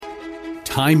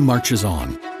Time marches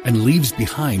on and leaves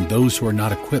behind those who are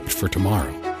not equipped for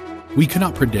tomorrow. We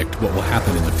cannot predict what will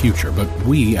happen in the future, but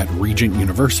we at Regent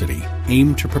University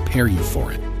aim to prepare you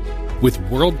for it. With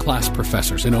world-class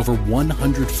professors in over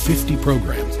 150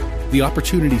 programs, the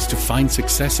opportunities to find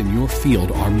success in your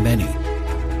field are many.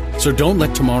 So don't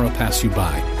let tomorrow pass you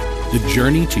by. The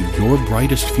journey to your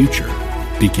brightest future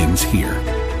begins here.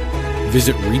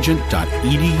 Visit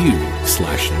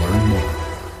regent.edu/learn more.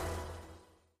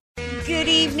 Good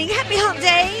evening. Happy Hump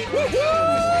Day.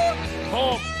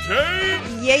 Hump Day?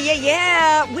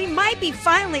 Yeah. We might be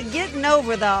finally getting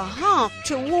over the hump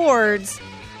towards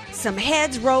some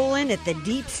heads rolling at the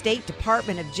Deep State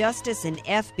Department of Justice and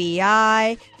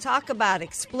FBI. Talk about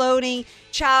exploding.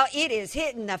 Child, it is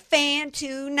hitting the fan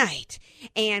tonight.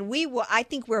 And I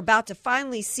think we're about to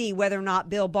finally see whether or not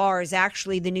Bill Barr is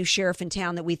actually the new sheriff in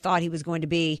town that we thought he was going to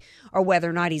be, or whether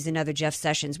or not he's another Jeff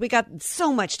Sessions. We got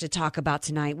so much to talk about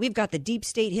tonight. We've got the Deep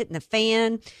State hitting the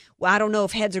fan. Well, I don't know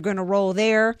if heads are going to roll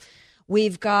there.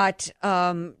 We've got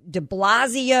de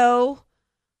Blasio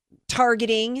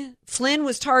targeting. Flynn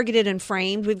was targeted and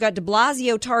framed. We've got de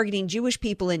Blasio targeting Jewish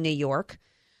people in New York.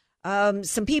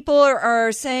 Some people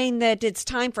are saying that it's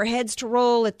time for heads to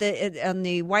roll on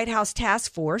the White House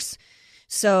task force.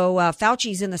 So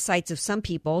Fauci's in the sights of some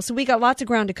people. So we got lots of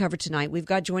ground to cover tonight. We've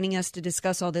got joining us to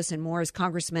discuss all this and more is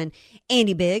Congressman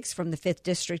Andy Biggs from the 5th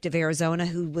District of Arizona,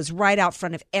 who was right out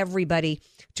front of everybody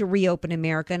to reopen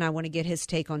America. And I want to get his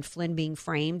take on Flynn being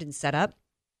framed and set up.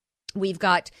 We've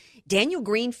got Daniel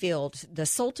Greenfield, the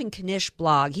Sultan Kanish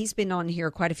blog. He's been on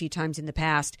here quite a few times in the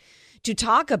past to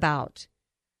talk about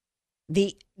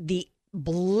the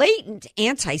blatant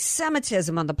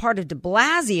anti-Semitism on the part of de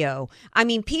Blasio. I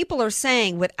mean, people are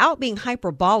saying, without being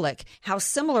hyperbolic, how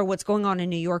similar what's going on in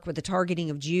New York with the targeting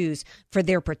of Jews for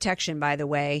their protection, by the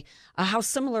way, how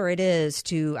similar it is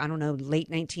to, I don't know, late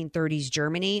 1930s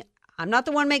Germany. I'm not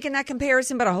the one making that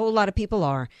comparison, but a whole lot of people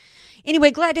are.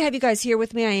 Anyway, glad to have you guys here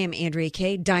with me. I am Andrea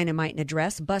Kaye, dynamite in a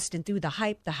dress, busting through the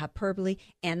hype, the hyperbole,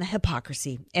 and the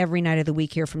hypocrisy every night of the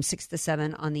week here from 6 to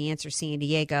 7 on The Answer San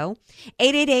Diego.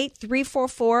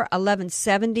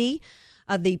 888-344-1170.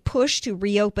 The push to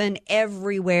reopen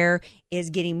everywhere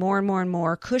is getting more and more and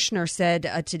more. Kushner said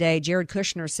today, Jared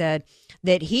Kushner said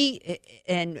that he,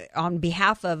 and on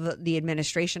behalf of the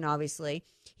administration, obviously,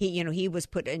 he was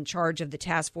put in charge of the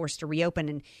task force to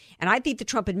reopen. And I think the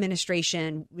Trump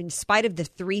administration, in spite of the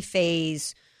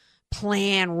 3-phase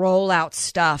plan rollout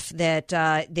stuff that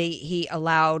he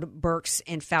allowed Birx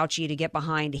and Fauci to get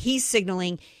behind, he's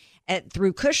signaling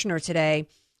through Kushner today,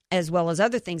 as well as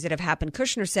other things that have happened.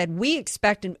 Kushner said, we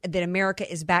expect that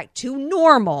America is back to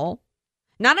normal,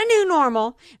 not a new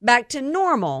normal, back to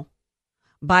normal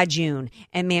by June.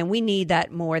 And man, we need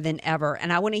that more than ever.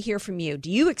 And I want to hear from you.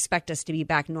 Do you expect us to be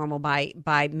back normal by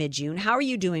mid-June? How are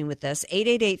you doing with this?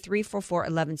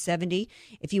 888-344-1170.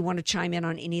 If you want to chime in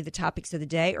on any of the topics of the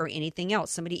day or anything else.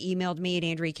 Somebody emailed me at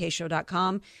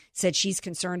AndreaKayeShow.com, said she's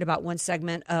concerned about one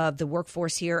segment of the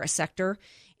workforce here, a sector.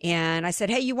 And I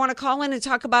said, hey, you want to call in and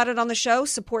talk about it on the show?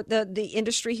 Support the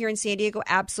industry here in San Diego?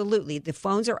 Absolutely. The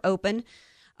phones are open.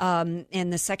 In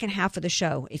the second half of the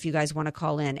show, if you guys want to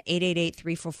call in,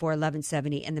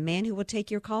 888-344-1170. And the man who will take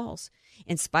your calls,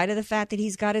 in spite of the fact that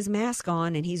he's got his mask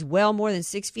on and he's well more than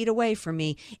 6 feet away from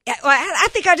me. I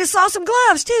think I just saw some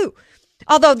gloves, too.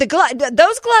 Although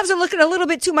those gloves are looking a little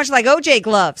bit too much like OJ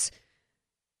gloves.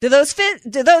 Do those fit?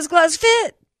 Do those gloves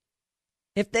fit?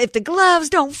 If the gloves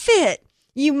don't fit,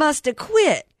 you must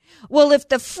acquit. Well, if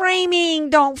the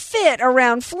framing don't fit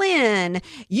around Flynn,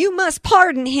 you must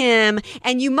pardon him,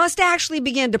 and you must actually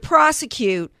begin to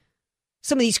prosecute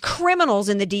some of these criminals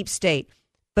in the deep state.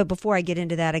 But before I get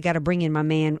into that, I got to bring in my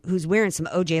man who's wearing some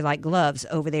OJ-like gloves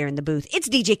over there in the booth. It's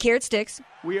DJ Carrot Sticks.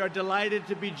 We are delighted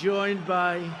to be joined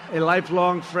by a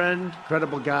lifelong friend,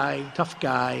 incredible guy, tough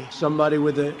guy, somebody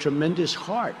with a tremendous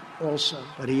heart also,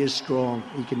 but he is strong.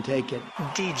 He can take it.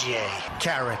 DJ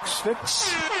Carrot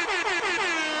Sticks.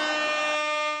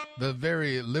 The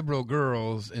very liberal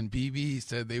girls in PB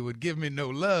said they would give me no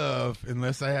love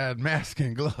unless I had mask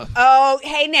and gloves. Oh,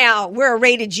 hey now, we're a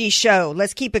rated G show.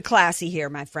 Let's keep it classy here,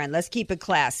 my friend. Let's keep it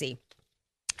classy.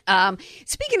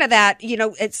 Speaking of that,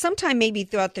 at some time maybe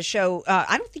throughout the show,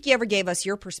 I don't think you ever gave us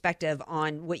your perspective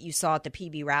on what you saw at the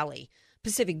PB rally.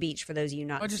 Pacific Beach, for those of you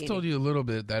not. I just told you a little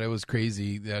bit that it was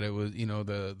crazy, that it was,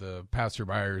 the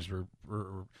passerbyers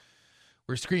were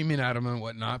screaming at them and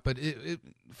whatnot, but it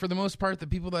for the most part, the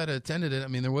people that attended it, I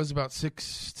mean, there was about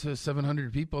 600 to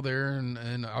 700 people there,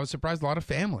 and I was surprised, a lot of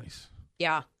families.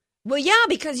 Yeah. Well, yeah,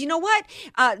 because you know what?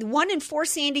 1 in 4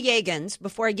 San Diegans,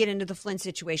 before I get into the Flynn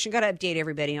situation, got to update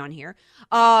everybody on here.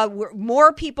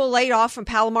 More people laid off from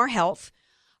Palomar Health.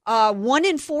 1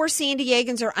 in 4 San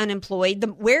Diegans are unemployed.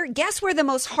 Guess where the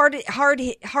most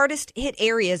hardest hit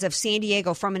areas of San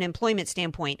Diego from an employment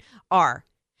standpoint are?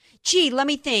 Gee, let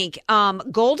me think.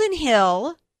 Golden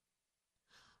Hill,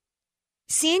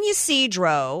 San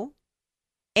Ysidro,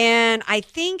 and I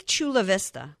think Chula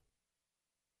Vista.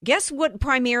 Guess what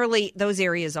primarily those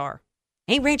areas are?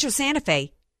 Ain't Rancho Santa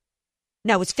Fe.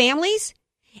 No, it's families.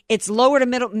 It's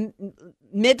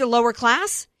mid to lower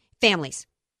class families.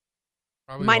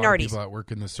 Probably minorities. A lot of people that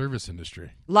work in the service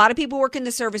industry. A lot of people work in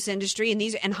the service industry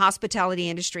and hospitality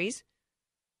industries.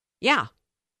 Yeah.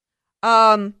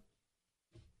 No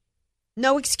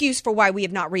excuse for why we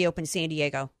have not reopened San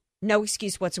Diego. No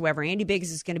excuse whatsoever. Andy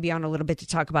Biggs is going to be on a little bit to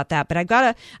talk about that, but I've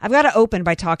got to open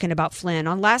by talking about Flynn.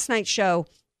 On last night's show,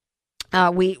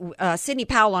 Sidney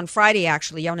Powell on Friday,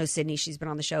 actually, y'all know Sidney, she's been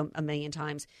on the show a million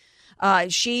times.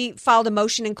 She filed a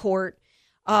motion in court.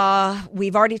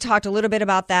 We've already talked a little bit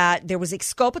about that. There was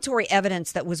exculpatory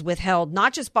evidence that was withheld,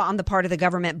 not just on the part of the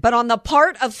government, but on the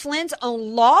part of Flynn's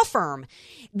own law firm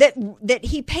that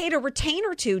he paid a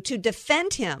retainer to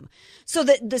defend him. So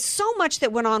that there's so much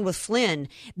that went on with Flynn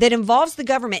that involves the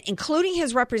government, including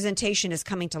his representation, is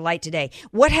coming to light today.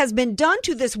 What has been done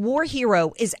to this war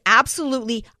hero is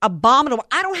absolutely abominable.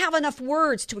 I don't have enough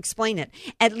words to explain it,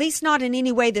 at least not in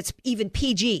any way that's even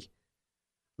PG.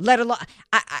 Let alone,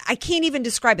 I can't even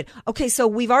describe it. Okay, so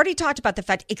we've already talked about the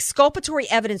fact exculpatory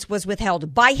evidence was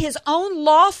withheld by his own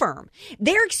law firm.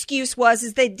 Their excuse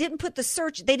is they didn't do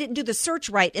the search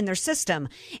right in their system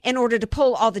in order to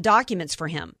pull all the documents for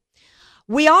him.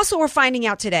 We also are finding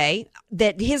out today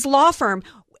that his law firm,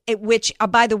 which,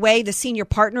 by the way, the senior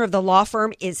partner of the law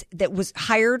firm that was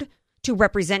hired to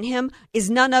represent him, is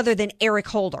none other than Eric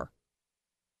Holder.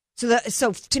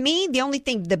 So to me,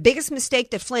 the biggest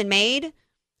mistake that Flynn made.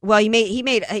 Well, he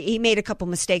made a couple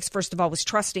mistakes. First of all, was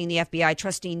trusting the FBI,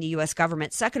 trusting the U.S.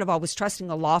 government. Second of all, was trusting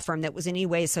a law firm that was in any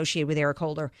way associated with Eric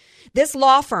Holder. This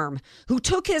law firm, who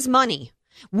took his money,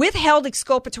 withheld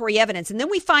exculpatory evidence, and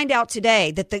then we find out today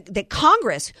that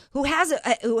Congress, who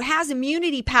has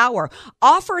immunity power,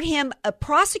 offered him a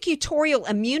prosecutorial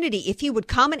immunity if he would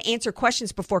come and answer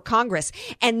questions before Congress,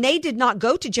 and they did not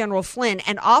go to General Flynn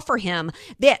and offer him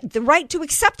the right to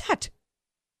accept that.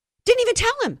 Didn't even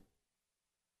tell him.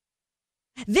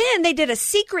 Then they did a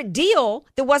secret deal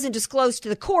that wasn't disclosed to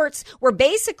the courts, where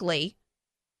basically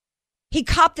he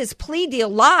copped this plea deal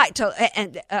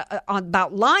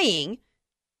about lying,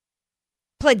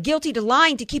 pled guilty to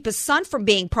lying to keep his son from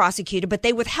being prosecuted, but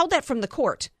they withheld that from the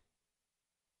court.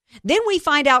 Then we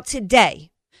find out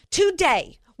today,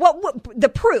 what the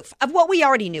proof of what we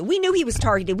already knew. We knew he was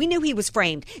targeted. We knew he was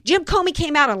framed. Jim Comey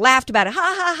came out and laughed about it.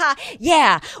 Ha, ha, ha.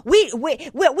 Yeah,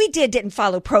 what we didn't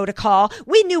follow protocol.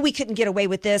 We knew we couldn't get away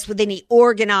with this with any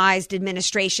organized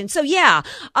administration. So, yeah,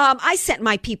 I sent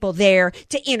my people there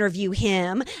to interview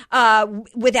him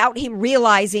without him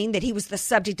realizing that he was the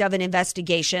subject of an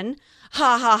investigation.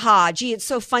 Ha, ha, ha. Gee, it's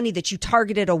so funny that you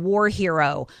targeted a war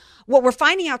hero. What we're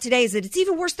finding out today is that it's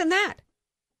even worse than that.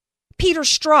 Peter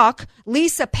Strzok,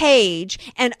 Lisa Page,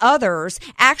 and others,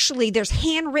 actually, there's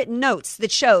handwritten notes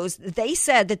that shows that they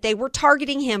said that they were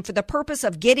targeting him for the purpose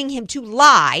of getting him to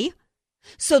lie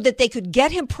so that they could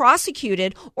get him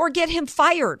prosecuted or get him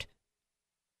fired.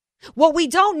 What we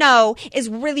don't know is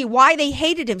really why they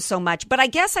hated him so much, but I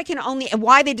guess and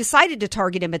why they decided to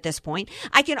target him at this point.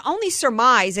 I can only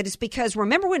surmise that it's because,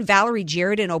 remember when Valerie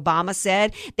Jarrett and Obama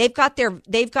said they've got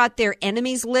their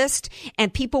enemies list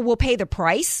and people will pay the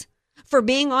price for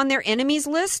being on their enemies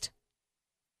list?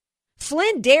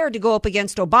 Flynn dared to go up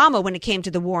against Obama when it came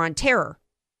to the war on terror.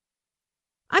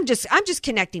 I'm just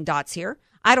connecting dots here.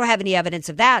 I don't have any evidence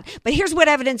of that. But here's what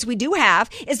evidence we do have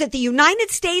is that the United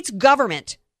States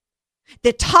government,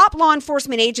 the top law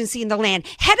enforcement agency in the land,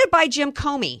 headed by Jim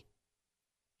Comey.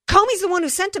 Comey's the one who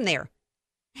sent him there.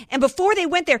 And before they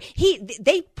went there,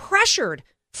 they pressured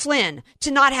Flynn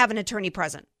to not have an attorney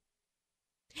present.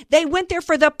 They went there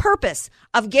for the purpose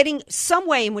of getting some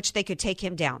way in which they could take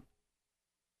him down.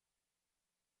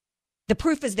 The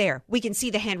proof is there. We can see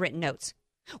the handwritten notes.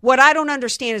 What I don't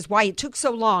understand is why it took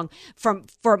so long from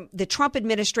the Trump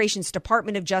administration's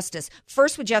Department of Justice,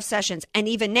 first with Jeff Sessions, and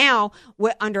even now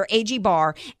under AG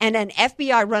Barr, and an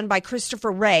FBI run by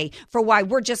Christopher Wray, for why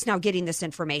we're just now getting this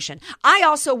information. I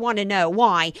also want to know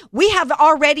why we have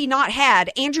already not had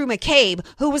Andrew McCabe,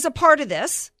 who was a part of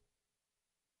this,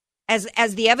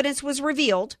 as the evidence was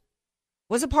revealed,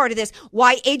 was a part of this,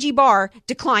 why AG Barr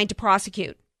declined to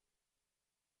prosecute.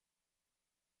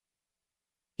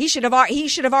 Why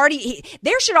isn't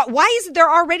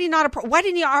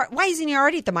he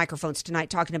already at the microphones tonight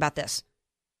talking about this?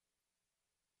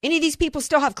 Any of these people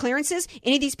still have clearances?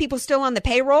 Any of these people still on the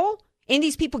payroll? Any of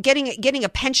these people getting a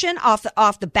pension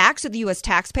off the backs of the U.S.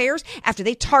 taxpayers after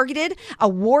they targeted a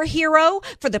war hero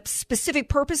for the specific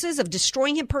purposes of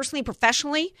destroying him personally and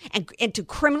professionally and to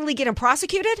criminally get him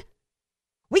prosecuted?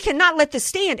 We cannot let this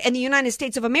stand in the United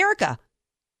States of America.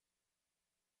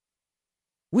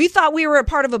 We thought we were a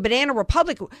part of a banana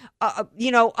republic,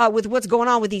 with what's going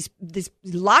on with these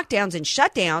lockdowns and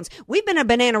shutdowns. We've been a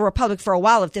banana republic for a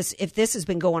while if this has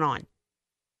been going on.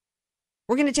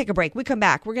 We're going to take a break. We come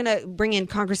back. We're going to bring in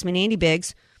Congressman Andy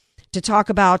Biggs to talk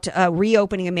about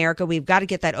reopening America. We've got to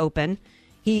get that open.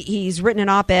 He's written an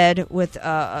op-ed with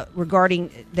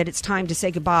regarding that it's time to say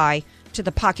goodbye to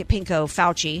the pocket pinko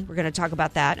Fauci. We're going to talk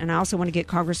about that. And I also want to get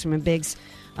Congressman Biggs,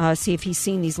 see if he's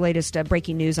seen these latest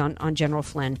breaking news on General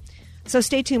Flynn. So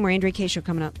stay tuned. We're Andrea Kaye Show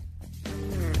coming up.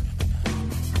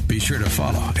 Be sure to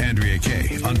follow Andrea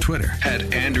Kaye on Twitter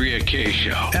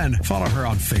 @AndreaKayeShow. and follow her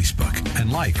on Facebook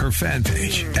and like her fan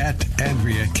page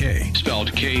 @AndreaKaye.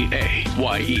 Spelled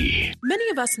Kaye. Many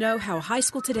of us know how high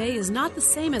school today is not the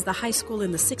same as the high school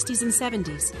in the 60s and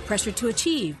 70s. Pressure to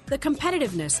achieve, the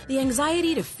competitiveness, the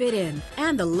anxiety to fit in,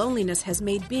 and the loneliness has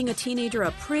made being a teenager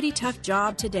a pretty tough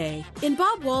job today. In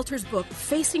Bob Walter's book,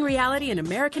 Facing Reality in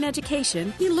American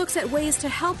Education, he looks at ways to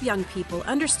help young people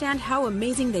understand how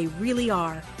amazing they really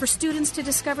are. For students to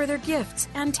discover their gifts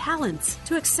and talents,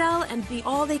 to excel and be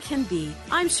all they can be.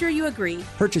 I'm sure you agree.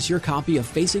 Purchase your copy of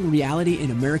Facing Reality in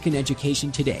American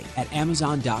Education today at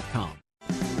Amazon.com.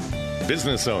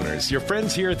 Business owners, your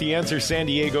friends here at The Answer San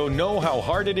Diego know how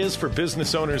hard it is for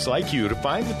business owners like you to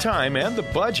find the time and the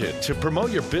budget to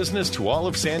promote your business to all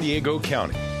of San Diego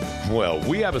County. Well,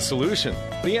 we have a solution.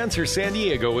 The Answer San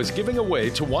Diego is giving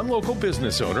away to one local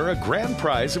business owner a grand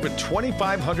prize of a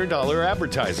 $2,500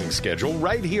 advertising schedule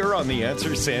right here on The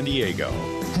Answer San Diego.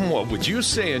 What would you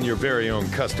say in your very own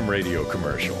custom radio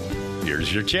commercial?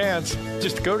 Here's your chance.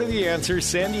 Just go to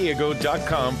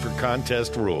theanswersandiego.com for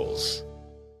contest rules.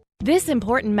 This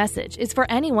important message is for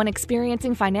anyone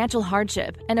experiencing financial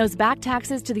hardship and owes back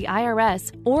taxes to the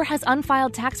IRS or has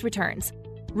unfiled tax returns.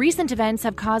 Recent events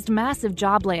have caused massive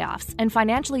job layoffs and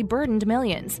financially burdened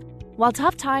millions. While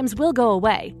tough times will go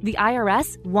away, the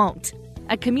IRS won't.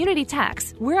 At Community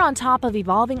Tax, we're on top of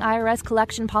evolving IRS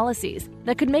collection policies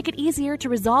that could make it easier to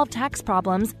resolve tax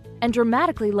problems and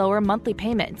dramatically lower monthly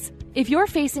payments. If you're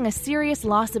facing a serious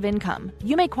loss of income,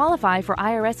 you may qualify for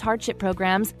IRS hardship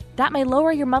programs that may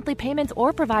lower your monthly payments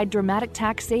or provide dramatic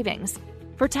tax savings.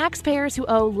 For taxpayers who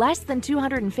owe less than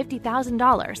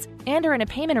 $250,000 and are in a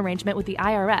payment arrangement with the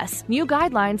IRS, new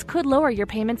guidelines could lower your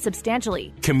payments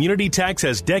substantially. Community Tax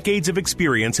has decades of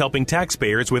experience helping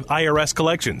taxpayers with IRS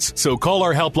collections. So call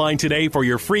our helpline today for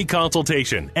your free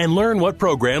consultation and learn what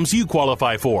programs you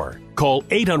qualify for. Call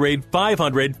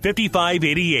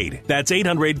 800-500-5588. That's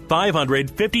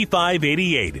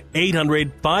 800-500-5588.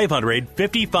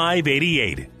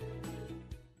 800-500-5588.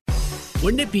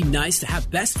 Wouldn't it be nice to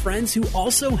have best friends who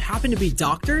also happen to be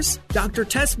doctors? Dr.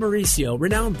 Tess Mauricio,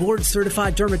 renowned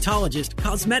board-certified dermatologist,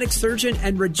 cosmetic surgeon,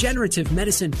 and regenerative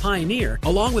medicine pioneer,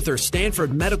 along with her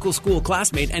Stanford Medical School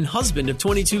classmate and husband of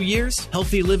 22 years,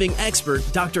 healthy living expert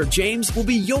Dr. James will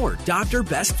be your doctor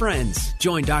best friends.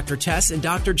 Join Dr. Tess and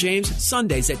Dr. James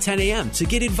Sundays at 10 a.m. to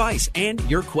get advice and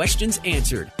your questions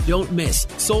answered. Don't miss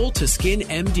Soul to Skin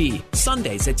MD,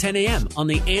 Sundays at 10 a.m. on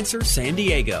The Answer San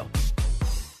Diego.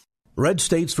 Red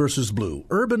states versus blue,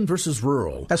 urban versus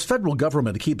rural. As federal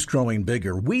government keeps growing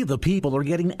bigger, we the people are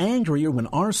getting angrier when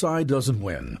our side doesn't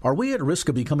win. Are we at risk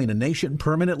of becoming a nation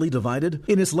permanently divided?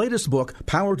 In his latest book,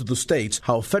 Power to the States,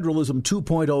 How Federalism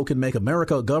 2.0 Can Make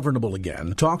America Governable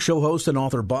Again, talk show host and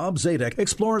author Bob Zadek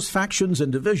explores factions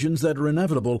and divisions that are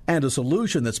inevitable and a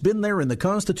solution that's been there in the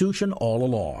Constitution all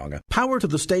along. Power to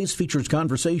the States features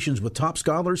conversations with top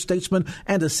scholars, statesmen,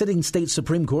 and a sitting state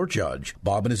Supreme Court judge.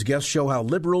 Bob and his guests show how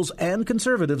liberals and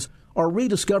conservatives are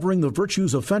rediscovering the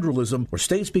virtues of federalism, where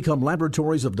states become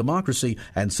laboratories of democracy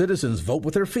and citizens vote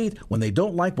with their feet when they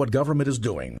don't like what government is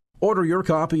doing. Order your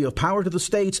copy of Power to the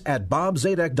States at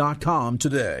bobzadek.com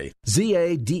today.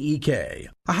 Zadek.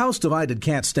 A house divided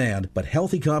can't stand, but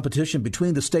healthy competition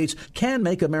between the states can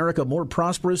make America more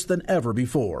prosperous than ever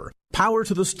before. Power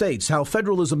to the States, How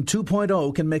Federalism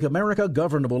 2.0 Can Make America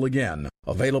Governable Again.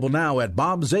 Available now at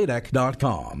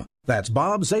bobzadek.com. That's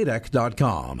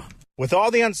bobzadek.com. With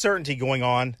all the uncertainty going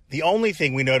on, the only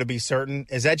thing we know to be certain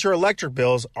is that your electric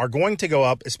bills are going to go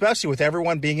up, especially with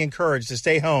everyone being encouraged to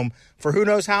stay home for who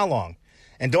knows how long.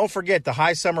 And don't forget, the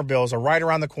high summer bills are right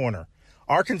around the corner.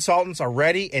 Our consultants are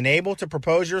ready and able to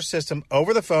propose your system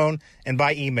over the phone and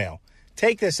by email.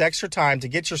 Take this extra time to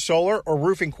get your solar or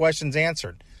roofing questions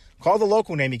answered. Call the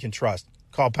local name you can trust,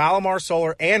 Call Palomar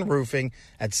Solar and Roofing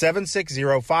at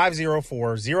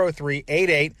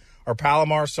 760-504-0388 or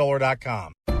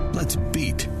palomarsolar.com. Let's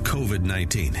beat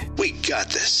COVID-19. We got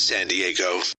this, San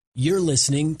Diego. You're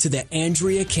listening to The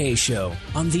Andrea Kaye Show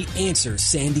on The Answer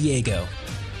San Diego.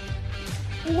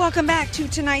 Welcome back to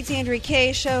tonight's Andrea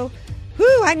Kaye Show.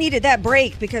 Whew, I needed that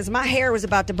break because my hair was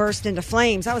about to burst into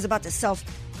flames. I was about to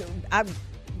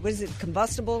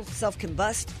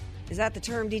self-combust? Is that the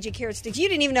term, DJ Carrot Sticks? You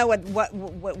didn't even know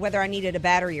whether I needed a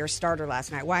battery or starter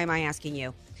last night. Why am I asking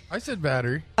you? I said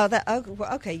battery.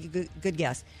 Okay, good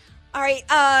guess. All right,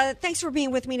 thanks for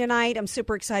being with me tonight. I'm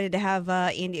super excited to have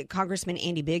Congressman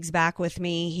Andy Biggs back with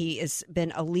me. He has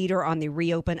been a leader on the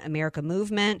Reopen America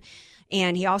movement,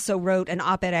 and he also wrote an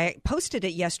op-ed. I posted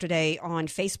it yesterday on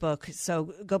Facebook,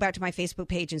 so go back to my Facebook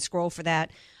page and scroll for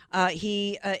that.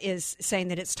 He is saying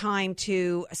that it's time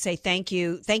to say thank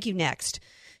you next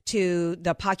to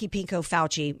the Pocky Pinko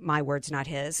Fauci, my words, not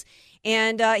his.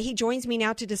 And he joins me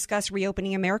now to discuss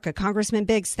Reopening America. Congressman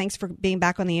Biggs, thanks for being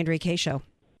back on the Andrea Kaye Show.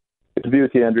 Good to be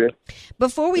with you, Andrea.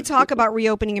 Before we talk about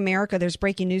Reopening America, there's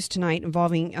breaking news tonight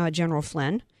involving General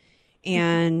Flynn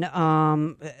and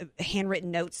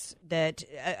handwritten notes that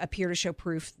appear to show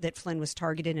proof that Flynn was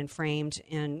targeted and framed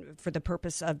and for the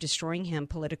purpose of destroying him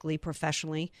politically,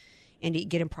 professionally, and to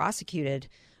get him prosecuted.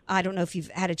 I don't know if you've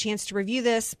had a chance to review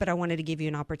this, but I wanted to give you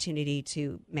an opportunity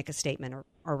to make a statement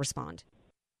or respond.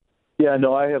 Yeah,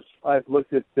 no, I've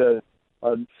looked at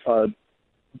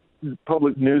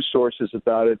public news sources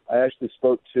about it. I actually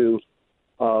spoke to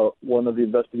one of the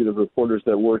investigative reporters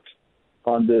that worked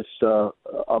on this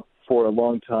up for a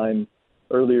long time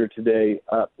earlier today.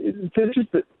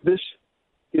 This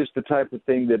is the type of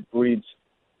thing that breeds,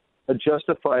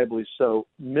 justifiably so,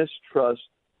 mistrust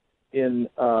in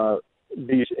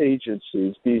these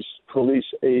agencies, these police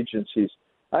agencies.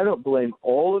 I don't blame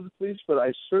all of the police, but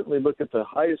I certainly look at the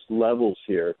highest levels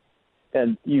here,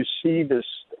 and you see this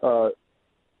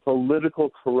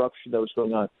political corruption that was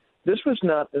going on. This was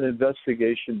not an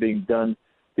investigation being done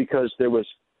because there was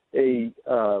a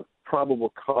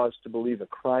probable cause to believe a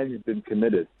crime had been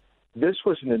committed. This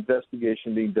was an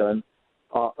investigation being done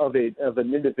of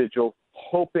an individual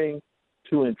hoping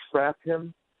to entrap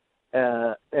him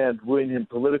and ruin him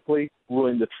politically,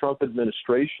 ruin the Trump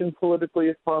administration politically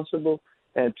if possible,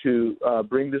 and to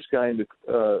bring this guy into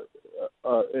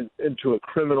a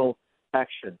criminal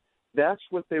action. That's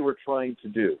what they were trying to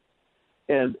do.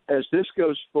 And as this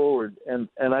goes forward, and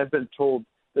I've been told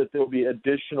that there will be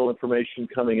additional information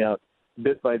coming out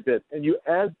bit by bit, and you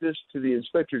add this to the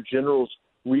Inspector General's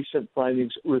recent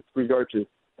findings with regard to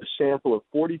a sample of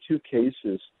 42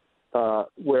 cases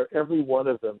where every one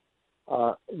of them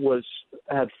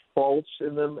had faults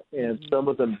in them, and some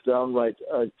of them downright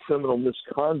criminal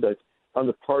misconduct on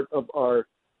the part of our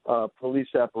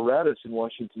police apparatus in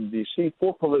Washington, D.C.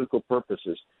 for political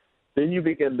purposes. Then you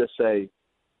begin to say,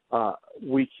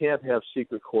 we can't have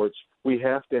secret courts. We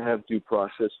have to have due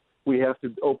process. We have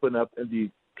to open up and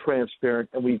be transparent,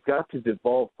 and we've got to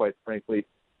devolve, quite frankly,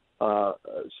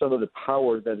 some of the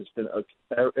power that has been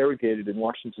arrogated in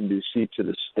Washington, D.C. to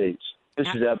the states. This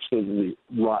is absolutely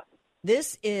rotten.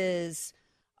 This is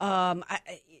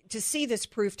to see this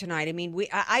proof tonight. I mean,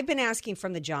 I've been asking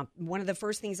from the jump. One of the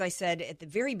first things I said at the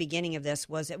very beginning of this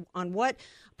was, on what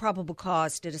probable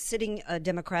cause did a sitting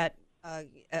Democrat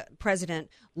president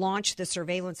launched the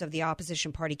surveillance of the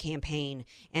opposition party campaign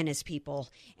and his people?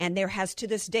 And there has, to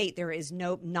this date, there is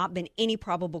not been any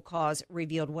probable cause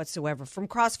revealed whatsoever. From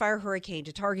Crossfire Hurricane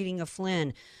to targeting of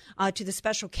Flynn to the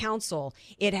special counsel,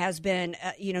 it has been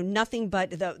nothing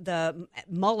but the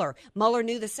Mueller. Mueller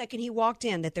knew the second he walked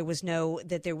in that there was no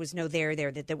that there was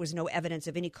no evidence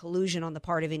of any collusion on the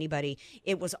part of anybody.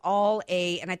 It was all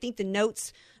and I think the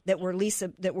notes that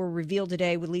were revealed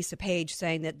today with Lisa Page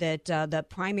saying that the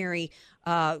primary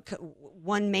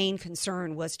one main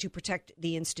concern was to protect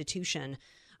the institution.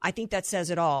 I think that says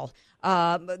it all.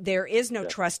 There is no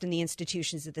trust in the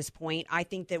institutions at this point. I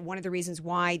think that one of the reasons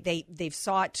why they've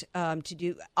sought to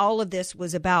do all of this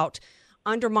was about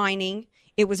undermining.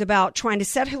 It was about trying to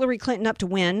set Hillary Clinton up to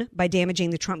win by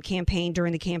damaging the Trump campaign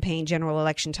during the campaign general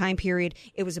election time period.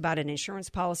 It was about an insurance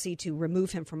policy to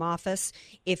remove him from office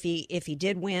if he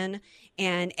did win.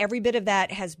 And every bit of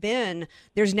that has been,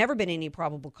 there's never been any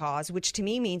probable cause, which to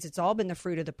me means it's all been the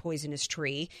fruit of the poisonous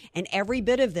tree. And every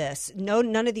bit of this,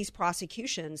 none of these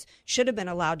prosecutions should have been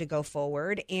allowed to go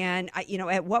forward. And,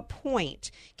 at what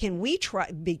point can we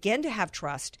begin to have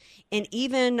trust in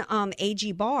even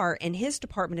A.G. Barr and his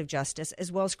Department of Justice,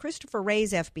 as well as Christopher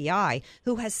Wray's FBI,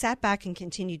 who has sat back and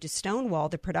continued to stonewall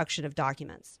the production of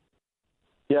documents?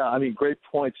 Yeah, I mean, great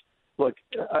points. Look,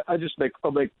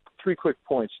 I'll make three quick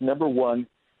points. Number one,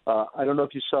 I don't know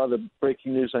if you saw the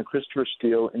breaking news on Christopher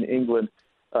Steele in England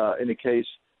in a case.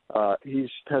 He's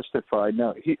testified.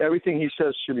 Now, everything he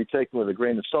says should be taken with a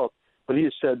grain of salt, but he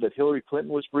has said that Hillary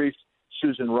Clinton was briefed,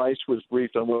 Susan Rice was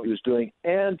briefed on what he was doing,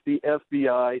 and the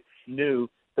FBI knew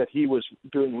that he was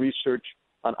doing research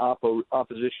on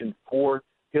opposition for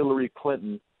Hillary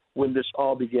Clinton when this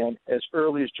all began as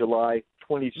early as July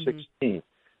 2016. Mm-hmm.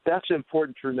 That's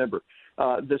important to remember.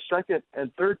 The second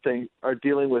and third thing are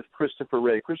dealing with Christopher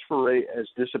Wray. Christopher Wray has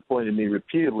disappointed me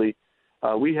repeatedly.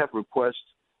 We have requests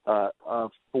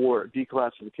for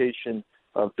declassification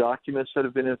of documents that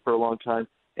have been in for a long time,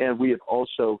 and we have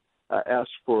also asked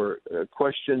for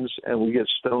questions, and we get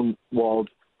stonewalled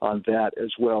on that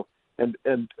as well. And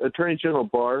Attorney General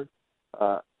Barr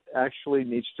actually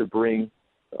needs to bring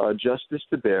justice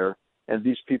to bear, and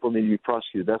these people need to be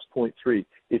prosecuted. That's point 3.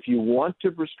 If you want to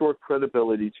restore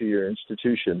credibility to your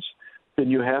institutions, then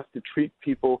you have to treat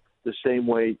people the same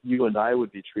way you and I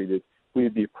would be treated. We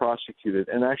would be prosecuted.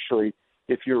 And actually,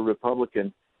 if you're a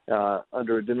Republican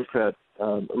under a Democrat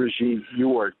regime,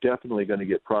 you are definitely going to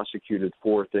get prosecuted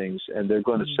for things, and they're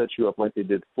going to set you up like they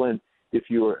did Flynn if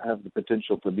you have the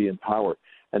potential to be in power.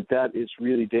 And that is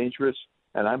really dangerous,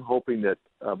 and I'm hoping that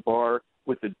Barr,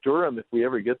 with the Durham, if we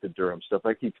ever get the Durham stuff,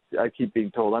 I keep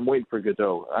being told I'm waiting for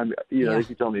Godot. They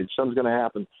keep telling me something's going to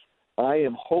happen. I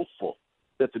am hopeful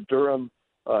that the Durham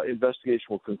investigation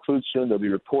will conclude soon. There'll be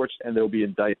reports and there'll be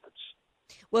indictments.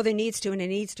 Well, there needs to, and it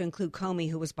needs to include Comey,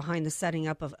 who was behind the setting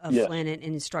up of Flynn and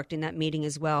instructing that meeting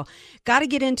as well. Got to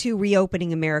get into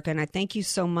reopening America, and I thank you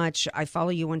so much. I follow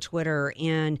you on Twitter,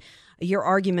 and your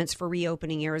arguments for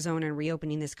reopening Arizona and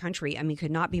reopening this country,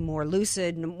 could not be more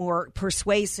lucid, more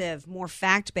persuasive, more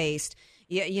fact-based.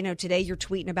 You know, today you're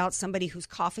tweeting about somebody who's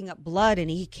coughing up blood, and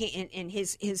he can't, and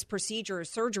his procedure or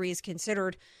surgery is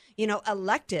considered,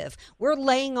 elective. We're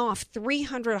laying off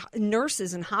 300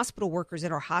 nurses and hospital workers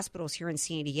at our hospitals here in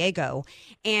San Diego,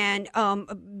 and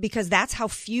because that's how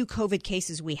few COVID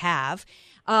cases we have.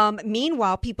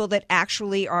 Meanwhile, people that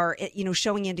actually are,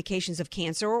 showing indications of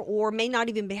cancer or may not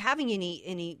even be having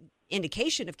any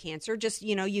indication of cancer, just,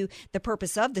 the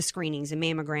purpose of the screenings and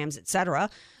mammograms, et cetera,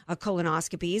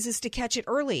 colonoscopies is to catch it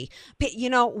early. But,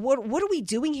 what are we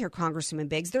doing here, Congressman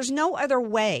Biggs? There's no other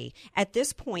way at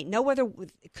this point, no other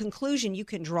conclusion you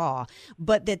can draw,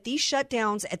 but that these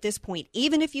shutdowns at this point,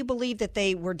 even if you believe that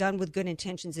they were done with good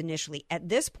intentions initially, at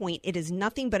this point, it is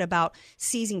nothing but about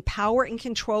seizing power and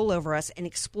control over us and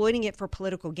exploiting it for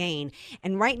political gain.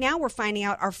 And right now we're finding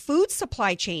out our food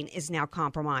supply chain is now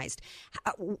compromised.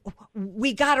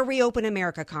 We got to reopen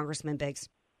America, Congressman Biggs.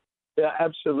 Yeah,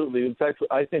 absolutely. In fact,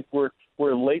 I think we're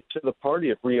late to the party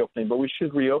of reopening, but we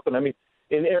should reopen.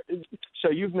 So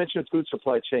you've mentioned food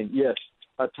supply chain. Yes,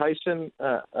 Tyson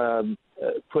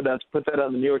put that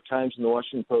on the New York Times and the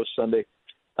Washington Post Sunday.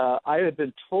 I had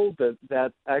been told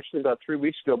that actually about 3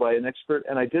 weeks ago by an expert,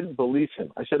 and I didn't believe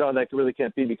him. I said, "Oh, that really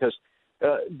can't be," because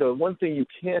the one thing you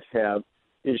can't have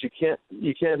is you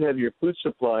can't have your food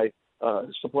supply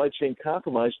chain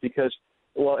compromised, because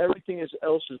while everything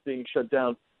else is being shut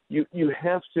down, you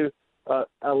have to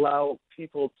allow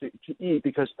people to eat,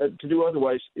 because to do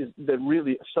otherwise that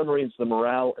really submarines the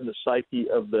morale and the psyche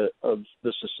of the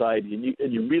society,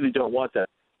 and you really don't want that.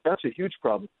 That's a huge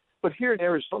problem. But here in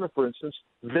Arizona, for instance,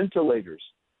 ventilators.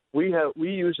 We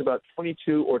use about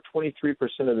 22 or 23%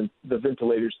 of the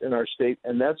ventilators in our state,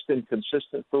 and that's been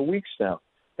consistent for weeks now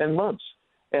and months.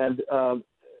 And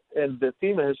the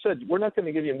FEMA has said, we're not going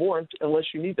to give you more unless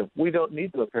you need them. We don't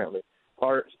need them, apparently.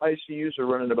 Our ICUs are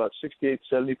running about 68,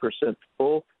 70%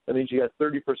 full. That means you got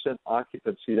 30%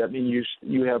 occupancy. That means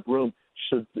you have room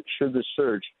should the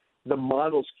surge. The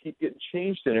models keep getting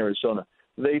changed in Arizona.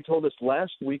 They told us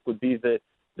last week would be the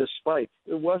spike.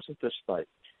 It wasn't the spike.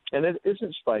 And it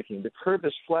isn't spiking. The curve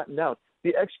is flattened out.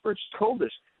 The experts told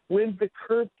us when the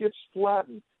curve gets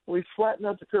flattened, we flatten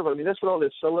out the curve. That's what all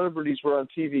the celebrities were on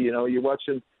TV. You're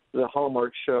watching the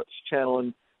Hallmark channel,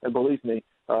 and believe me,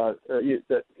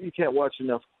 you can't watch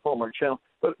enough Hallmark Channel.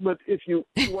 But if you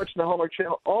watch the Hallmark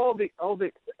Channel, all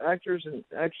the actors and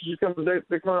actresses they're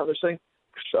coming out and they're saying,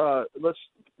 let's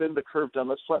bend the curve down,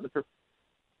 let's flatten the curve.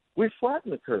 We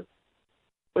flatten the curve.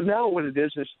 But now what it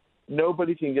is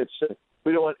nobody can get sick.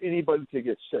 We don't want anybody to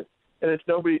get sick. And if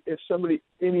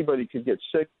anybody could get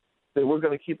sick, then we're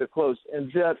going to keep it closed.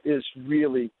 And that is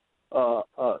really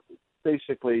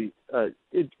basically,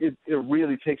 it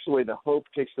really takes away the hope,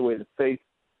 takes away the faith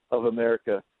of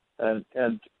America. And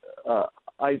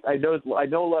I know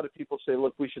a lot of people say,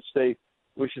 look, we should stay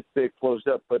closed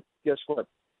up. But guess what?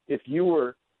 If you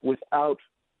were without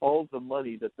all the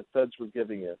money that the feds were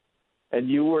giving you, and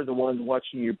you were the one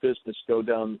watching your business go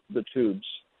down the tubes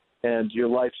and your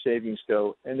life savings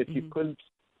go, and if you couldn't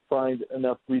find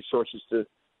enough resources to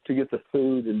get the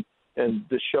food and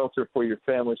the shelter for your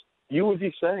families, you would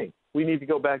be saying, we need to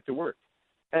go back to work.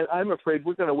 And I'm afraid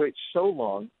we're going to wait so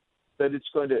long that it's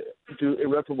going to do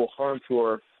irreparable harm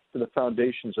to the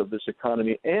foundations of this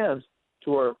economy and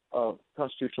to our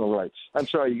constitutional rights. I'm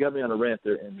sorry, you got me on a rant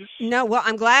there, Andrew. No, well,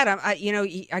 I'm glad.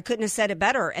 I couldn't have said it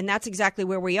better, and that's exactly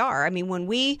where we are. I mean, when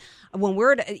we're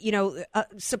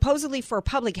supposedly for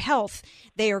public health,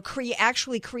 they are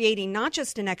actually creating not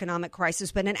just an economic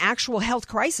crisis, but an actual health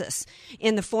crisis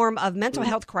in the form of mental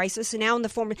health crisis, and now in the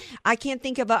form. I can't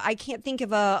think of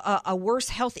a worse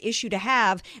health issue to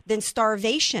have than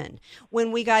starvation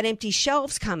when we got empty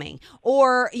shelves coming,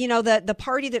 or the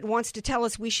party that wants to tell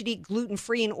us we should eat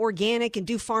gluten-free and organic and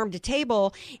do farm to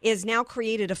table is now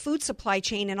created a food supply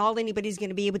chain, and all anybody's going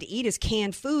to be able to eat is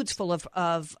canned foods full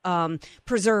of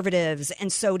preservatives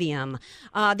and sodium.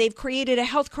 They've created a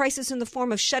health crisis in the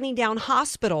form of shutting down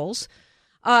hospitals.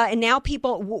 And now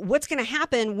people, what's going to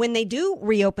happen when they do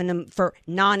reopen them for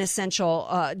non-essential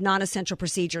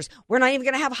procedures? We're not even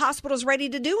going to have hospitals ready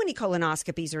to do any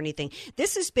colonoscopies or anything.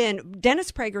 This has been,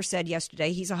 Dennis Prager said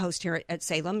yesterday, he's a host here at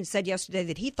Salem, said yesterday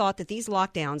that he thought that these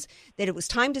lockdowns, that it was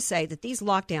time to say that these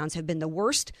lockdowns have been the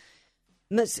worst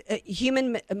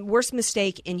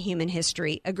mistake in human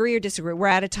history. Agree or disagree? We're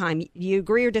out of time. You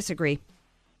agree or disagree?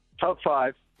 Top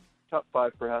five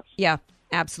perhaps. Yeah.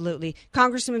 Absolutely.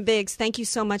 Congressman Biggs, thank you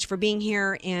so much for being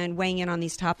here and weighing in on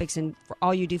these topics and for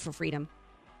all you do for freedom.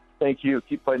 Thank you.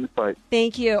 Keep fighting the fight.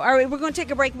 Thank you. All right, we're going to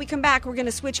take a break. When we come back, we're going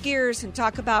to switch gears and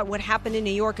talk about what happened in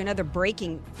New York, another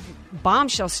breaking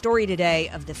bombshell story today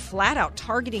of the flat-out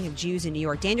targeting of Jews in New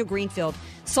York. Daniel Greenfield,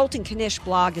 Sultan Kanish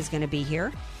blog is going to be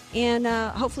here, and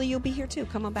hopefully you'll be here too.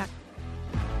 Come on back.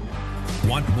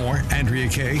 Want more Andrea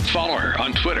Kaye? Follow her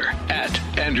on Twitter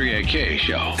 @Andrea Kaye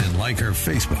Show. And like her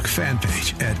Facebook fan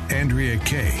page @Andrea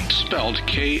Kaye. Spelled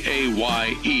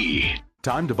Kaye.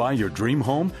 Time to buy your dream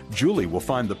home? Julie will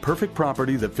find the perfect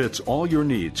property that fits all your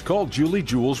needs. Call Julie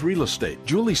Jules Real Estate.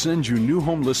 Julie sends you new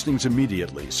home listings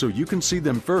immediately so you can see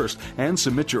them first and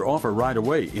submit your offer right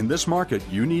away. In this market,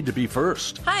 you need to be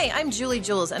first. Hi, I'm Julie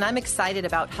Jules, and I'm excited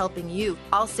about helping you.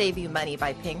 I'll save you money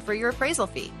by paying for your appraisal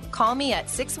fee. Call me at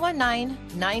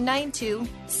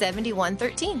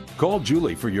 619-992-7113. Call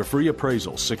Julie for your free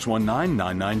appraisal,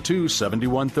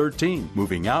 619-992-7113.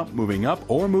 Moving out, moving up,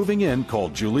 or moving in, call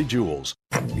Julie Jules.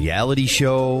 Reality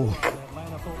show.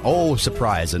 Oh,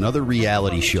 surprise, another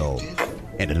reality show.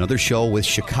 And another show with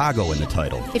Chicago in the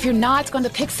title. If you're not going to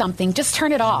pick something, just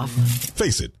turn it off.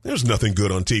 Face it, there's nothing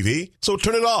good on TV, so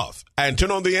turn it off. And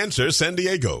turn on The Answer San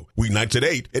Diego. Weeknights at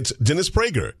 8, it's Dennis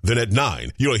Prager. Then at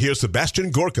 9, you'll hear Sebastian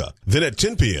Gorka. Then at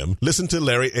 10 p.m., listen to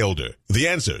Larry Elder. The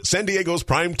Answer, San Diego's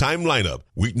prime time lineup.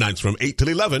 Weeknights from 8 till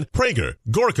 11, Prager,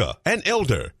 Gorka, and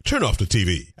Elder. Turn off the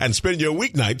TV and spend your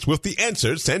weeknights with The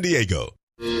Answer San Diego.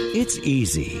 It's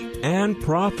easy and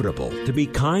profitable to be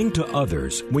kind to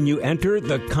others when you enter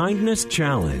the Kindness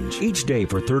Challenge. Each day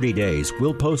for 30 days,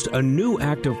 we'll post a new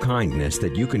act of kindness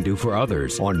that you can do for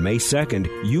others. On May 2nd,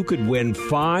 you could win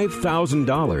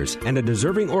 $5,000, and a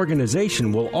deserving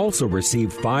organization will also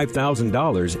receive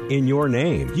 $5,000 in your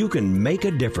name. You can make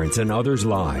a difference in others'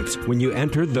 lives when you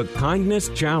enter the Kindness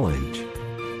Challenge.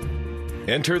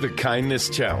 Enter the Kindness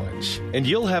Challenge, and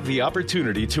you'll have the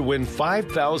opportunity to win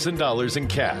 $5,000 in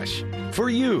cash for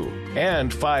you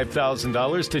and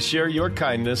 $5,000 to share your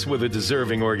kindness with a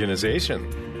deserving organization.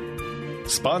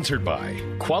 Sponsored by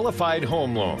Qualified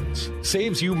Home Loans,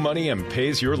 saves you money and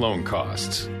pays your loan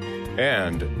costs.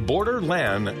 And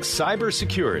Borderland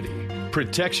Cybersecurity,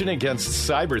 protection against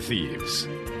cyber thieves.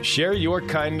 Share your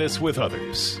kindness with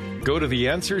others. Go to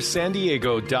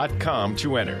theanswersandiego.com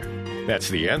to enter.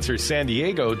 That's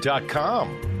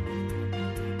theanswersandiego.com.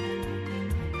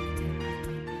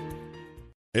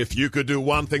 If you could do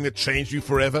one thing that changed you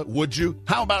forever, would you?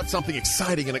 How about something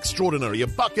exciting and extraordinary, a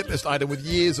bucket list item with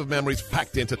years of memories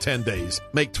packed into 10 days?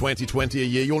 Make 2020 a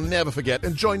year you'll never forget,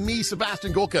 and join me,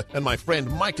 Sebastian Gorka, and my friend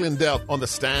Mike Lindell on the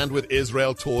Stand with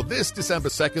Israel tour this December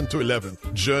 2nd to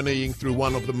 11th, journeying through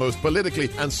one of the most politically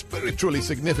and spiritually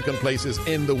significant places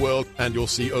in the world, and you'll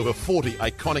see over 40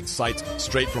 iconic sites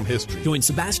straight from history. Join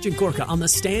Sebastian Gorka on the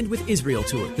Stand with Israel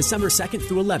tour, December 2nd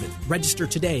through 11th. Register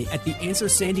today at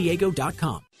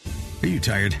theanswersandiego.com. Are you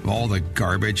tired of all the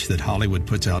garbage that Hollywood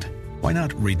puts out? Why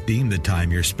not redeem the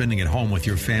time you're spending at home with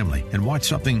your family and watch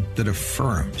something that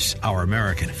affirms our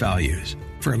American values?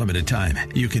 For a limited time,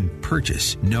 you can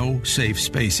purchase No Safe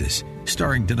Spaces,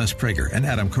 starring Dennis Prager and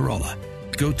Adam Carolla.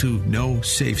 Go to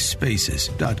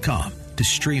nosafespaces.com to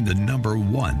stream the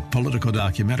 #1 political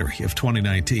documentary of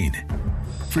 2019.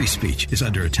 Free speech is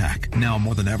under attack now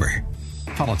more than ever.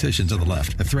 Politicians on the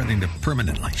left are threatening to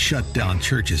permanently shut down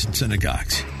churches and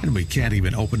synagogues, and we can't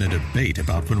even open a debate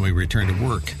about when we return to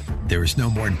work. There is no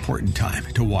more important time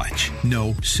to watch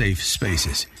No Safe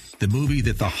Spaces, the movie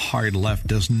that the hard left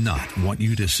does not want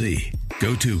you to see.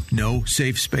 Go to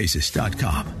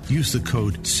nosafespaces.com. Use the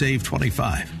code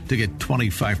SAVE25 to get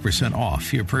 25%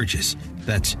 off your purchase.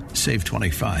 That's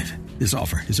SAVE25. This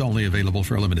offer is only available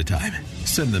for a limited time.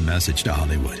 Send the message to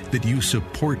Hollywood that you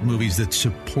support movies that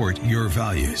support your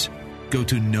values. Go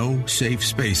to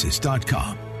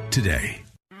nosafespaces.com today.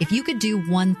 If you could do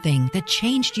one thing that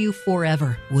changed you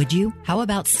forever, would you? How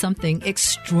about something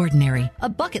extraordinary? A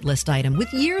bucket list item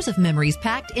with years of memories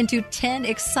packed into 10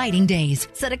 exciting days.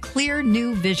 Set a clear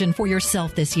new vision for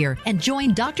yourself this year and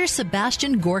join Dr.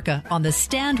 Sebastian Gorka on the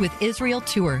Stand with Israel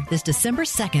tour this December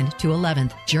 2nd to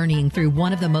 11th. Journeying through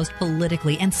one of the most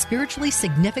politically and spiritually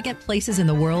significant places in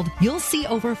the world, you'll see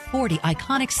over 40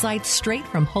 iconic sites straight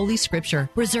from Holy Scripture.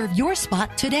 Reserve your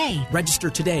spot today. Register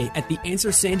today at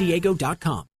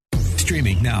theanswersandiego.com.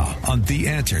 Streaming now on The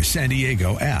Answer San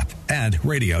Diego app and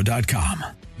radio.com.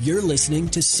 You're listening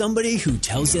to somebody who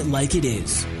tells it like it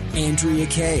is. Andrea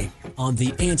Kaye on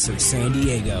The Answer San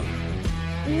Diego.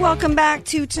 Welcome back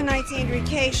to tonight's Andrea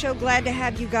Kaye Show. Glad to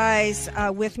have you guys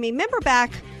with me. Remember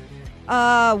back,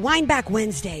 Wind Back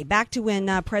Wednesday, back to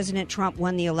when President Trump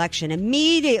won the election.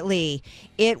 Immediately,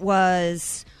 it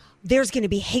was... there's going to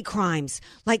be hate crimes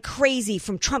like crazy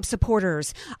from Trump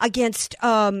supporters against...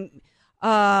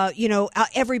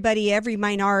 everybody, every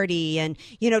minority, and,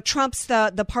 Trump's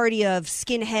the party of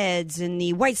skinheads and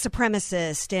the white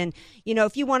supremacist. And,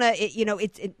 if you want to,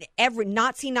 it's every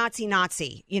Nazi,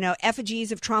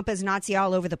 effigies of Trump as Nazi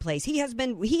all over the place. He has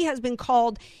been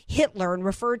called Hitler and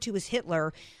referred to as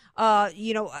Hitler,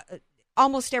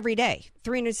 almost every day,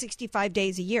 365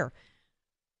 days a year.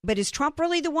 But is Trump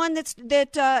really the one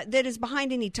that is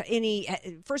behind any?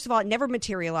 First of all, it never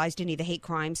materialized any of the hate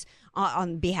crimes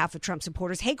on behalf of Trump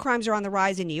supporters. Hate crimes are on the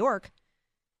rise in New York.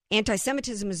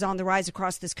 Anti-Semitism is on the rise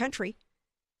across this country.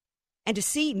 And to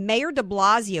see Mayor de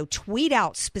Blasio tweet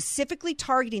out specifically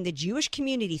targeting the Jewish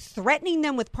community, threatening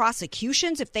them with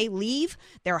prosecutions if they leave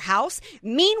their house.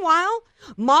 Meanwhile,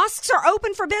 mosques are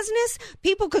open for business.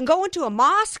 People can go into a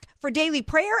mosque for daily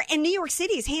prayer. And New York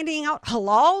City is handing out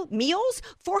halal meals,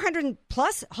 400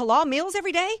 plus halal meals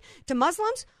every day to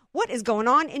Muslims. What is going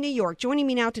on in New York? Joining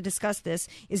me now to discuss this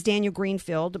is Daniel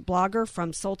Greenfield, blogger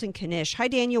from Sultan Kanish. Hi,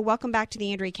 Daniel. Welcome back to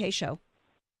the Andrea Kaye Show.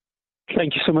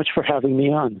 Thank you so much for having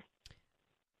me on.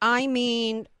 I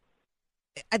mean,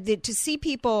 to see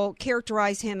people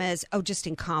characterize him as, just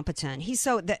incompetent. He's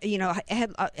so,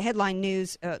 headline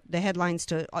news, the headlines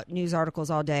to news articles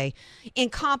all day.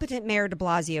 Incompetent Mayor de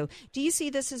Blasio. Do you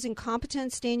see this as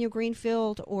incompetence, Daniel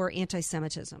Greenfield, or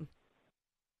anti-Semitism?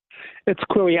 It's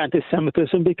clearly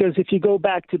anti-Semitism because if you go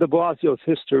back to de Blasio's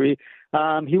history,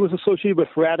 he was associated with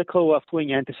radical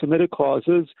left-wing anti-Semitic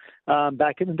causes.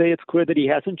 Back in the day, it's clear that he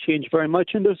hasn't changed very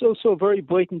much. And there's also a very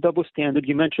blatant double standard.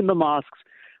 You mentioned the mosques.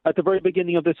 At the very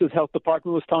beginning of this, his health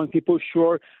department was telling people,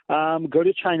 sure, go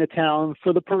to Chinatown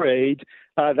for the parade.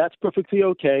 That's perfectly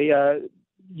okay.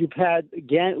 You've had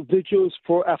vigils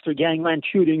after gangland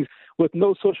shootings with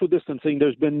no social distancing.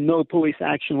 There's been no police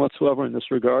action whatsoever in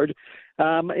this regard.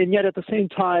 And yet at the same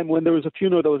time, when there was a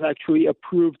funeral that was actually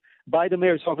approved by the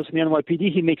mayor's office in the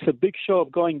NYPD, he makes a big show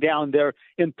of going down there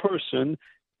in person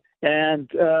and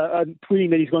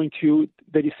tweeting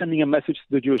that he's sending a message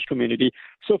to the Jewish community.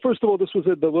 So first of all, this was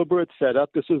a deliberate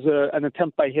setup. This was an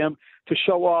attempt by him to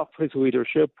show off his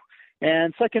leadership.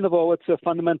 And second of all, it's a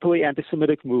fundamentally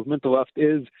anti-Semitic movement. The left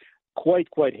is quite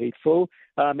hateful.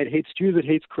 It hates Jews, it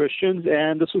hates Christians,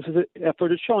 and this was his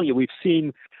effort at showing it. We've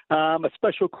seen a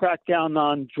special crackdown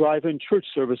on drive-in church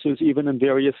services, even in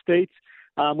various states.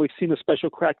 We've seen a special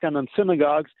crackdown on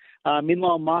synagogues.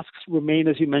 Meanwhile, mosques remain,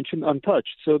 as you mentioned,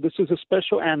 untouched. So this is a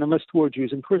special animus toward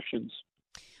Jews and Christians.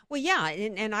 Well, yeah,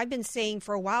 and I've been saying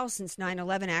for a while since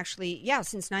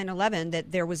 9/11,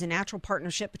 that there was a natural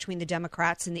partnership between the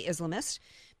Democrats and the Islamists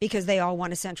because they all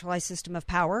want a centralized system of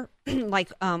power, like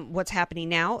what's happening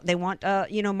now. They want,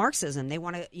 Marxism. They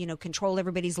want to, control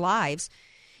everybody's lives.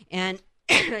 And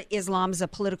Islam is a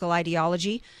political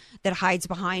ideology that hides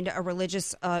behind a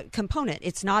religious component.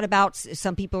 It's not about,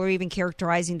 some people are even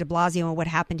characterizing de Blasio and what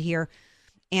happened here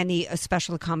and the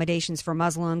special accommodations for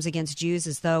Muslims against Jews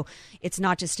as though it's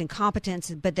not just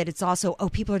incompetence, but that it's also,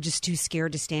 people are just too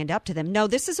scared to stand up to them. No,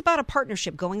 this is about a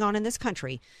partnership going on in this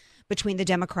country between the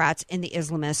Democrats and the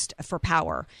Islamists for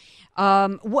power.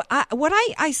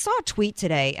 I saw a tweet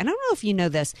today, and I don't know if you know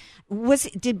this. Was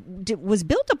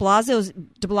Bill de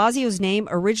Blasio's name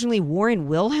originally Warren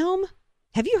Wilhelm?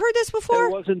 Have you heard this before?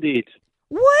 It was indeed.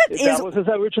 That was his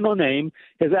original name.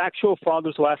 His actual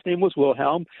father's last name was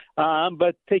Wilhelm,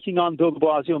 but taking on Bill de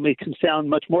Blasio makes him sound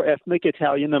much more ethnic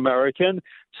Italian-American.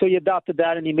 So he adopted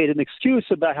that, and he made an excuse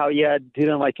about how he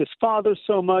didn't like his father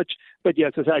so much. But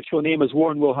yes, his actual name is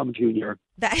Warren Wilhelm Jr.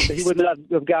 So he would not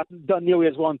have done nearly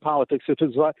as well in politics if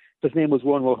his name was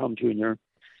Warren Wilhelm Jr.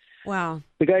 Wow.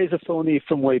 The guy is a phony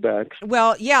from way back.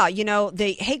 Well, yeah,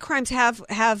 the hate crimes have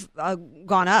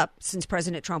gone up since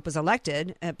President Trump was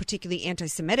elected, particularly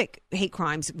anti-Semitic hate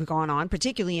crimes have gone on,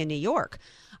 particularly in New York.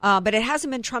 But it hasn't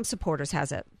been Trump supporters,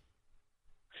 has it?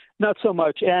 Not so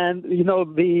much. And,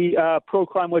 the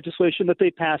pro-crime legislation that they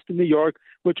passed in New York,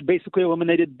 which basically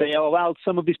eliminated bail, allowed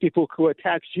some of these people who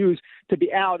attacked Jews to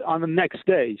be out on the next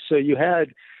day. So you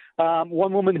had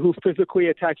one woman who physically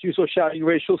attacked Jews while shouting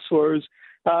racial slurs,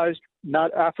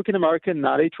 not African-American,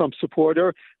 not a Trump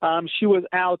supporter. She was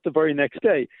out the very next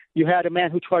day. You had a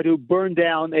man who tried to burn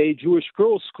down a Jewish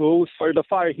girls' school, started a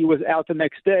fire. He was out the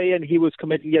next day, and he was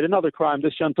committing yet another crime.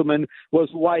 This gentleman was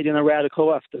white and a radical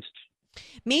leftist.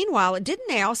 Meanwhile, didn't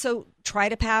they also try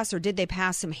to pass, or did they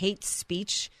pass some hate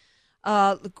speech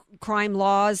crime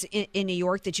laws in New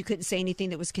York that you couldn't say anything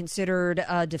that was considered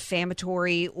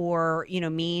defamatory or,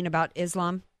 mean about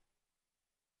Islam?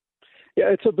 Yeah,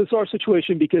 it's a bizarre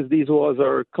situation because these laws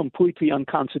are completely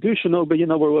unconstitutional. But,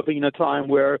 we're living in a time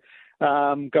where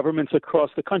governments across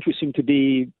the country seem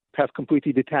to have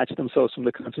completely detached themselves from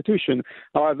the Constitution.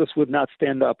 This would not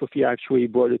stand up if you actually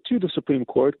brought it to the Supreme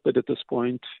Court. But at this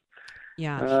point,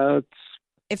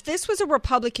 if this was a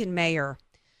Republican mayor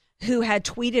who had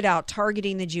tweeted out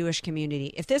targeting the Jewish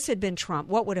community, if this had been Trump,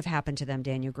 what would have happened to them,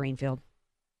 Daniel Greenfield?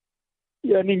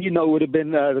 Yeah, it would have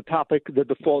been the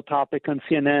default topic on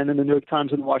CNN and the New York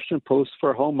Times and the Washington Post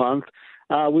for a whole month.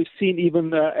 We've seen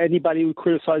even anybody who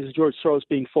criticizes George Soros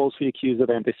being falsely accused of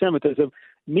anti-Semitism.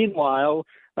 Meanwhile,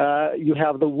 you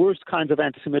have the worst kinds of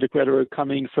anti-Semitic rhetoric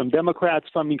coming from Democrats,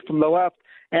 coming from the left,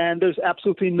 and there's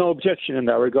absolutely no objection in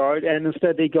that regard. And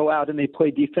instead, they go out and they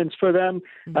play defense for them.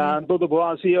 Bill de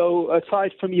Blasio,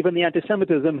 aside from even the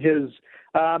anti-Semitism, his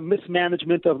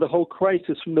mismanagement of the whole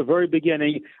crisis from the very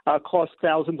beginning cost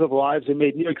thousands of lives. It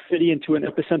made New York City into an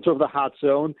epicenter of the hot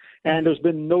zone, and there's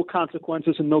been no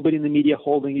consequences and nobody in the media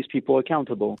holding these people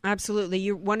accountable.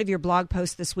 Absolutely. One of your blog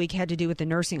posts this week had to do with the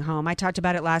nursing home. I talked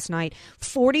about it last night.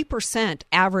 40%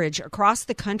 average across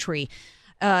the country.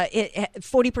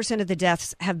 40% of the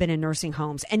deaths have been in nursing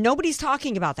homes, and nobody's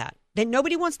talking about that.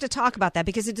 Nobody wants to talk about that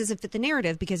because it doesn't fit the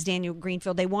narrative. Because Daniel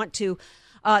Greenfield, they want to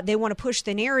push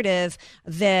the narrative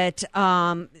that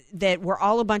that we're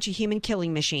all a bunch of human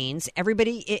killing machines.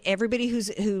 Everybody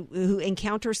who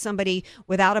encounters somebody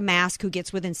without a mask who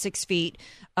gets within 6 feet,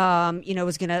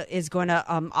 is gonna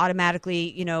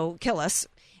automatically kill us.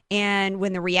 And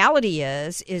when the reality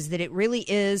is that it really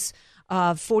is.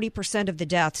 40% of the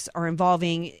deaths are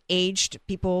involving aged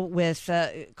people with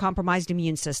compromised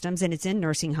immune systems, and it's in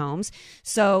nursing homes.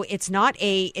 So it's not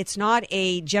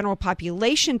a general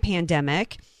population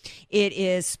pandemic. It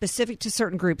is specific to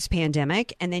certain groups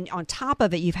pandemic. And then on top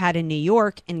of it, you've had in New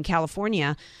York and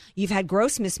California, you've had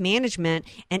gross mismanagement,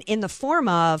 and in the form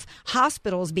of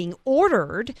hospitals being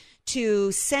ordered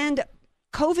to send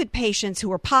COVID patients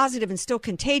who are positive and still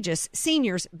contagious,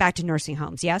 seniors, back to nursing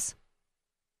homes. Yes?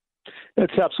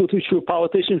 That's absolutely true.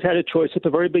 Politicians had a choice at the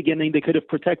very beginning. They could have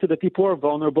protected the people who are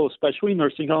vulnerable, especially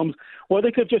nursing homes, or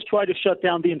they could have just tried to shut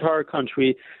down the entire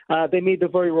country. They made the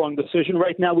very wrong decision.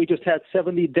 Right now, we just had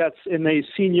 70 deaths in a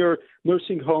senior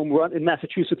nursing home run in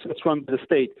Massachusetts that's run by the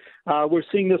state. We're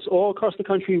seeing this all across the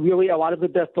country. Really, a lot of the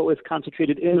death toll is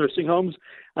concentrated in nursing homes.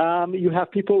 You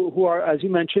have people who are, as you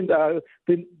mentioned,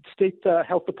 the state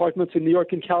health departments in New York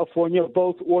and California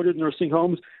both ordered nursing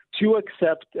homes to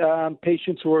accept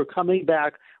patients who are coming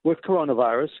back with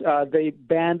coronavirus. They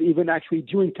banned even actually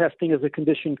doing testing as a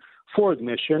condition for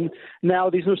admission. Now,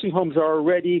 these nursing homes are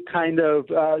already kind of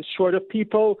short of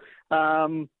people.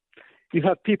 You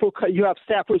have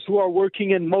staffers who are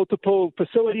working in multiple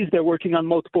facilities. They're working on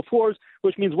multiple floors,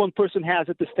 which means one person has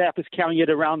it, the staff is carrying it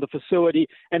around the facility,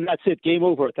 and that's it, game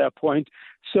over at that point.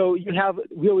 So you have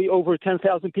really over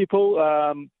 10,000 people,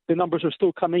 the numbers are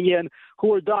still coming in,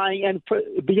 who are dying. And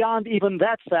beyond even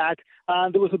that fact,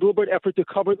 there was a deliberate effort to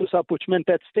cover this up, which meant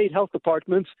that state health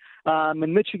departments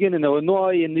in Michigan, in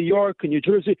Illinois, in New York, in New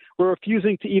Jersey were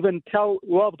refusing to even tell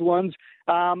loved ones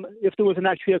if there was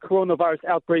actually a coronavirus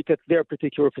outbreak at their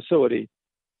particular facility.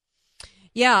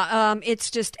 Yeah, it's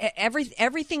just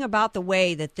everything about the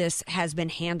way that this has been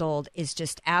handled is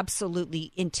just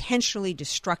absolutely intentionally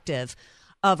destructive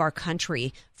of our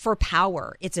country for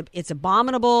power. It's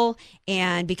abominable,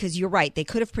 and because you're right, they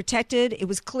could have protected. It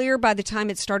was clear by the time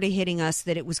it started hitting us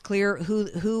that it was clear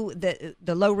who the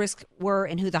low risk were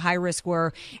and who the high risk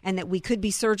were, and that we could be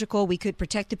surgical. We could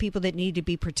protect the people that need to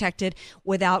be protected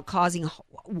without causing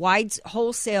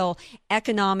wholesale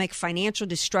economic, financial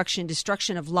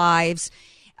destruction of lives.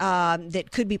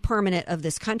 That could be permanent of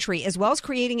this country, as well as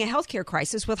creating a healthcare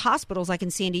crisis with hospitals like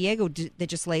in San Diego that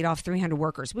just laid off 300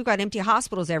 workers. We've got empty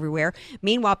hospitals everywhere.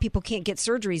 Meanwhile, people can't get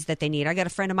surgeries that they need. I got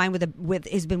a friend of mine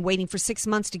has been waiting for 6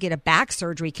 months to get a back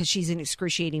surgery because she's in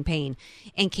excruciating pain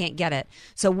and can't get it.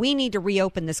 So we need to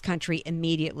reopen this country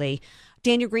immediately.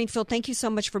 Daniel Greenfield, thank you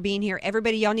so much for being here.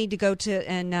 Everybody, y'all need to go to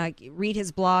and read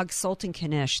his blog, Sultan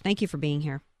Kanish. Thank you for being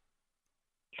here.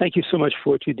 Thank you so much for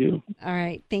what you do. All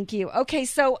right. Thank you. Okay.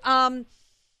 So, we're going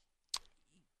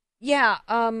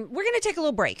to take a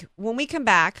little break. When we come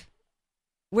back,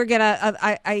 we're going to,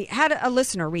 I had a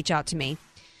listener reach out to me.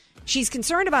 She's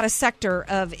concerned about a sector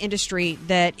of industry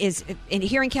that is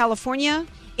here in California.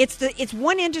 It's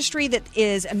one industry that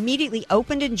is immediately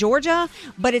opened in Georgia,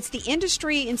 but it's the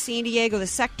industry in San Diego, the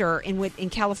sector in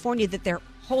California that they're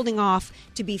holding off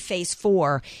to be phase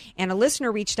 4. And a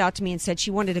listener reached out to me and said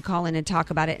she wanted to call in and talk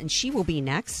about it, and she will be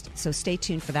next. So stay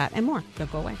tuned for that and more. Don't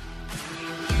go away.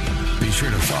 Be sure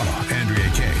to follow Andrea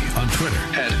Kaye on Twitter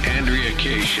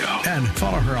 @AndreaKaye and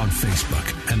follow her on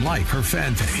Facebook and like her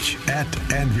fan page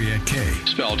 @AndreaKaye.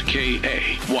 Spelled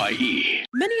Kaye.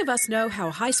 Many of us know how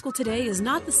high school today is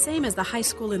not the same as the high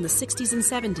school in the 60s and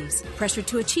 70s. Pressure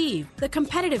to achieve, the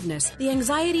competitiveness, the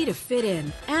anxiety to fit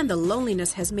in, and the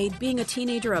loneliness has made being a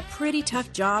teenager a pretty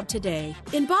tough job today.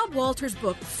 In Bob Walter's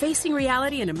book, Facing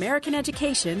Reality in American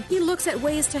Education, he looks at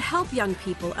ways to help young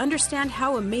people understand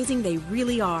how amazing they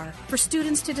really are, for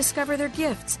students to discover their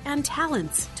gifts and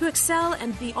talents, to excel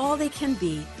and be all they can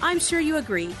be. I'm sure you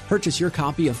agree. Purchase your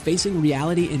copy of Facing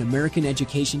Reality in American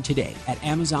Education today at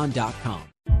Amazon.com.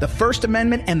 The First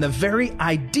Amendment and the very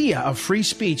idea of free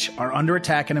speech are under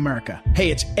attack in America.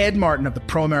 Hey, it's Ed Martin of the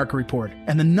Pro America Report,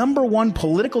 and the #1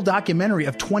 political documentary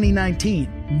of 2019,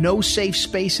 No Safe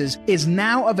Spaces, is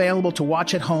now available to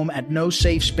watch at home at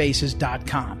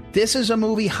nosafespaces.com. This is a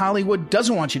movie Hollywood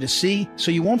doesn't want you to see, so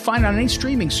you won't find it on any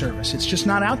streaming service. It's just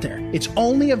not out there. It's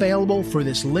only available for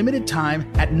this limited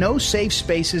time at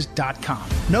nosafespaces.com.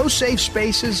 No Safe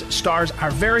Spaces stars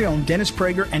our very own Dennis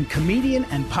Prager and comedian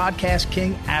and podcast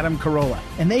king Adam Carolla,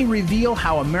 and they reveal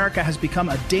how America has become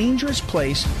a dangerous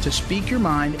place to speak your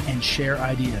mind and share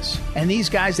ideas. And these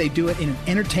guys, they do it in an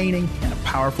entertaining and a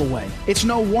powerful way. It's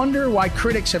no wonder why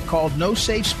critics have called No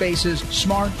Safe Spaces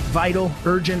smart, vital,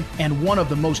 urgent, and one of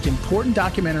the most important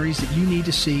documentaries that you need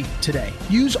to see today.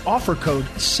 Use offer code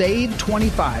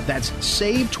SAVE25, that's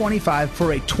SAVE25,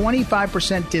 for a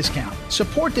 25% discount.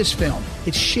 Support this film.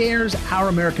 It shares our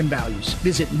American values.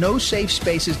 Visit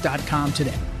nosafespaces.com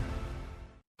today.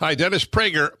 Hi, Dennis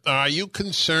Prager. Are you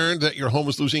concerned that your home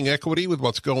is losing equity with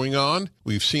what's going on?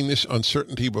 We've seen this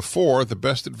uncertainty before. The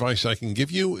best advice I can give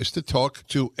you is to talk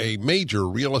to a major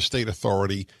real estate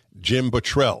authority, Jim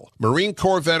Buttrell, Marine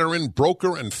Corps veteran,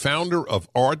 broker, and founder of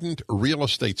Ardent Real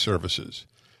Estate Services.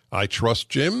 I trust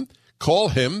Jim. Call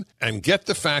him and get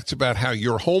the facts about how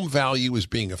your home value is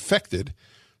being affected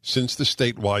since the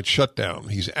statewide shutdown.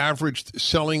 He's averaged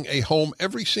selling a home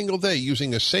every single day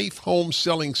using a safe home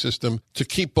selling system to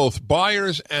keep both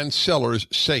buyers and sellers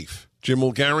safe. Jim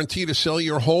will guarantee to sell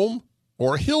your home,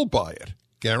 or he'll buy it.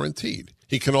 Guaranteed.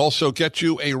 He can also get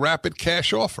you a rapid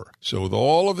cash offer. So with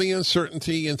all of the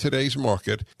uncertainty in today's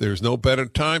market, there's no better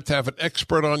time to have an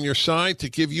expert on your side to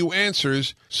give you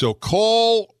answers. So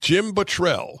call Jim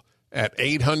Buttrell at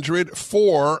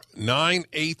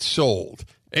 800-498-SOLD.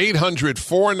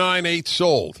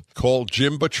 800-498-SOLD. Call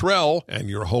Jim Buttrell and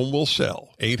your home will sell.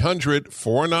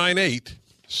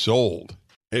 800-498-SOLD.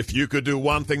 If you could do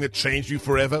one thing that changed you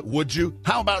forever, would you?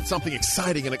 How about something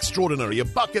exciting and extraordinary, a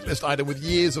bucket list item with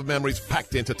years of memories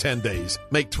packed into 10 days?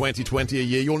 Make 2020 a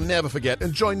year you'll never forget,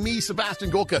 and join me, Sebastian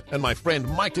Gorka, and my friend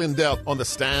Mike Lindell on the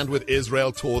Stand with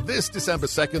Israel tour this December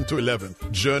 2nd to 11th,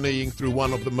 journeying through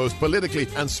one of the most politically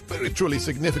and spiritually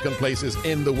significant places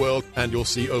in the world, and you'll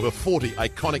see over 40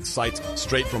 iconic sites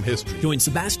straight from history. Join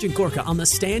Sebastian Gorka on the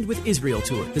Stand with Israel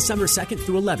tour, December 2nd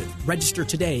through 11th. Register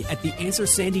today at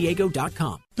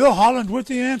theanswersandiego.com. Bill Holland with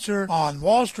the answer on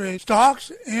Wall Street.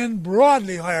 Stocks end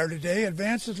broadly higher today.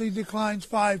 Advancedly declines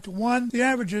 5-1. The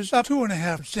average is up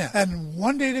 2.5%. And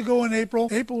 1 day to go in April.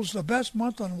 April's the best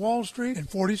month on Wall Street in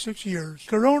 46 years.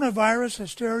 Coronavirus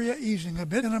hysteria easing a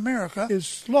bit, and America is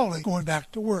slowly going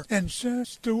back to work. And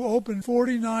since to open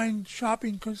 49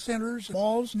 shopping centers and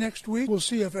malls next week, we'll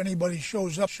see if anybody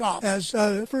shows up shop. As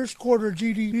first quarter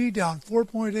GDP down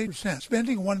 4.8%,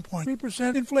 spending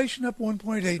 1.3%, inflation up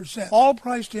 1.8%. All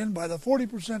priced in by the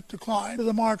 40% decline to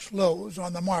the March lows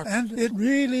on the market. And it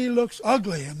really looks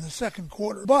ugly in the second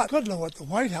quarter. But good look what the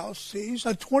White House sees,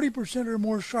 a 20% or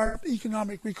more sharp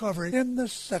economic recovery in the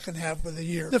second half of the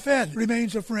year. The Fed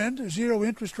remains a friend, zero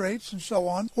interest rates and so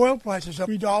on. Oil prices up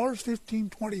 $3,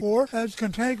 $15.24 as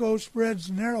contango spreads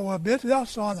narrow a bit,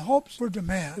 thus on hopes for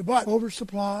demand. But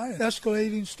oversupply and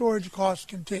escalating storage costs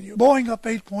continue. Boeing up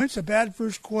 8 points, a bad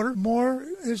first quarter. More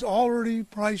is already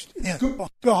priced in.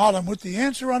 Bill Holland with the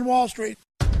answer on Wall Street.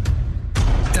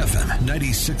 FM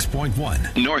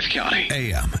 96.1 North County,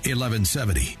 AM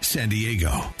 1170 San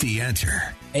Diego. The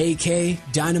Answer. AK,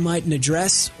 Dynamite and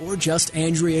Address, or just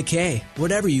Andrea K.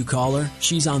 Whatever you call her,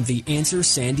 she's on The Answer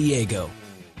San Diego.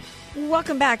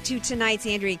 Welcome back to tonight's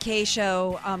Andrea K.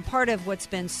 Show. Part of what's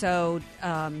been so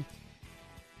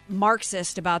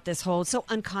Marxist about this whole, so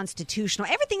unconstitutional.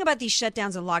 Everything about these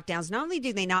shutdowns and lockdowns, not only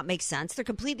do they not make sense, they're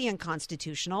completely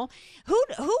unconstitutional.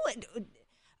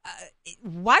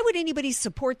 Why would anybody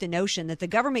support the notion that the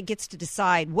government gets to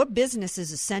decide what business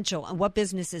is essential and what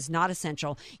business is not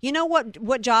essential? You know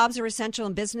what jobs are essential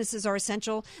and businesses are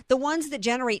essential? The ones that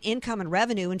generate income and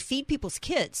revenue and feed people's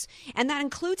kids. And that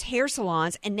includes hair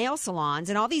salons and nail salons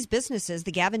and all these businesses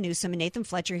that Gavin Newsom and Nathan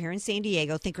Fletcher here in San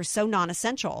Diego think are so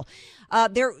non-essential.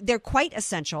 They're quite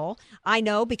essential. I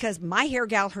know, because my hair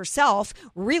gal herself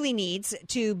really needs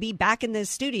to be back in the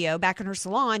studio, back in her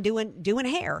salon doing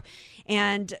hair.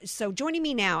 And so joining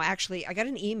me now, actually, I got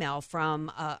an email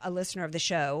from a listener of the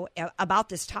show about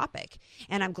this topic,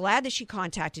 and I'm glad that she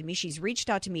contacted me. She's reached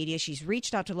out to media. She's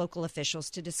reached out to local officials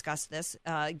to discuss this,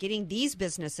 getting these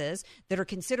businesses that are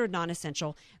considered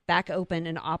non-essential back open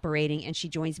and operating, and she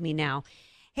joins me now.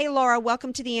 Hey, Laura,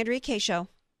 welcome to the Andrea K. Show.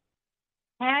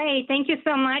 Hey, thank you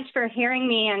so much for hearing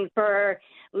me and for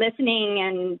listening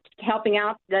and helping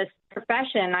out this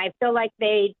profession. I feel like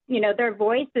their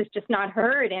voice is just not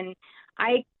heard, and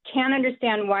I can't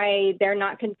understand why they're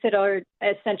not considered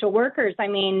essential workers. I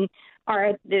mean,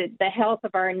 the health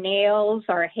of our nails,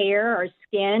 our hair, our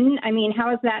skin, I mean,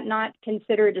 how is that not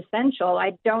considered essential?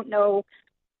 I don't know,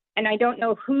 and I don't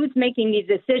know who's making these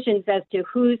decisions as to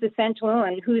who's essential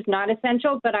and who's not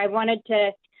essential, but I'm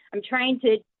trying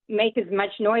to make as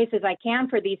much noise as I can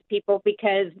for these people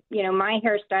because, my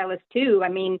hairstylist too, I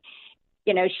mean,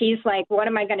 she's like, what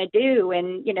am I going to do?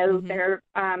 And, they're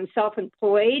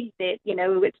self-employed. That,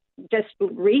 it's just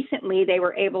recently they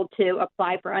were able to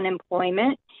apply for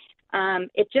unemployment.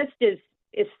 It just is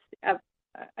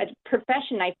a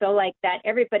profession, I feel like, that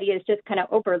everybody is just kind of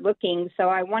overlooking. So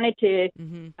I wanted to,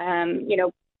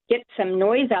 get some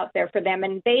noise out there for them.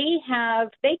 And they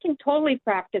can totally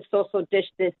practice social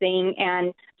distancing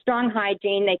and strong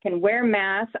hygiene. They can wear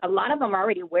masks. A lot of them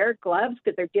already wear gloves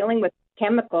because they're dealing with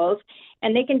chemicals,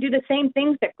 and they can do the same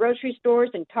things at grocery stores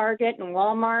and Target and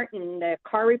Walmart and the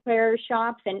car repair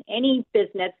shops and any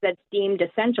business that's deemed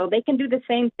essential. They can do the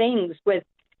same things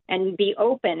and be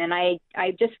open. And I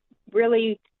just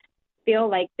really feel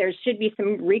like there should be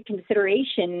some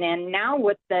reconsideration. And now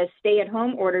with the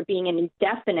stay-at-home order being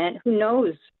indefinite, who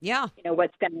knows? Yeah,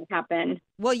 what's going to happen.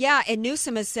 Well, yeah, and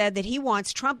Newsom has said that he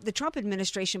wants the Trump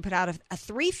administration put out a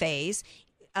 3-phase.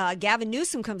 Gavin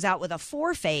Newsom comes out with a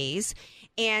 4-phase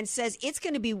and says it's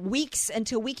going to be weeks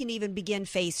until we can even begin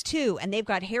phase 2. And they've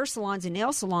got hair salons and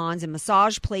nail salons and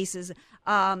massage places,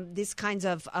 these kinds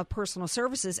of personal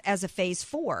services as a phase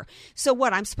 4. So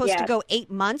what, I'm supposed to go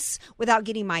 8 months without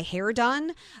getting my hair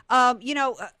done?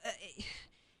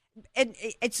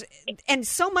 And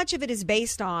so much of it is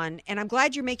based on, and I'm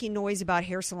glad you're making noise about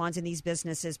hair salons and these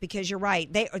businesses, because you're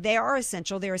right. They are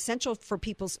essential. They're essential for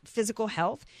people's physical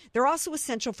health. They're also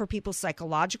essential for people's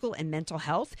psychological and mental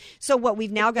health. So what,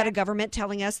 we've now got a government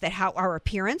telling us that how our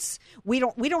appearance, we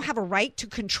don't have a right to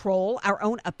control our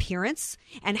own appearance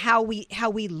and how we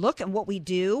look and what we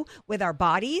do with our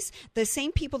bodies. The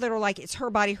same people that are like, it's her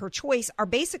body, her choice, are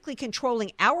basically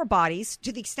controlling our bodies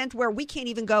to the extent where we can't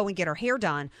even go and get our hair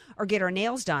done or get our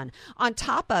nails done. On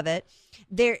top of it,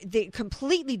 they're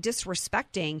completely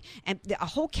disrespecting a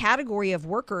whole category of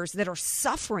workers that are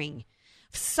suffering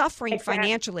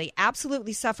financially,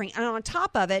 absolutely suffering. And on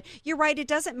top of it, you're right, it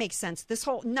doesn't make sense.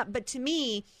 But to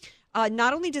me,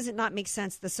 Not only does it not make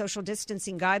sense, the social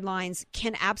distancing guidelines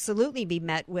can absolutely be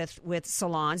met with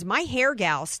salons. My hair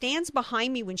gal stands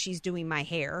behind me when she's doing my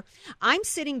hair. I'm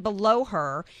sitting below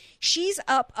her. She's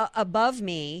up above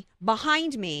me,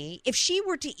 behind me. If she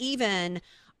were to even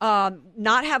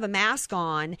not have a mask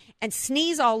on and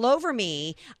sneeze all over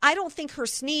me, I don't think her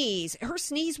sneeze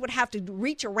would have to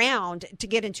reach around to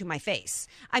get into my face.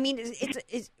 I mean,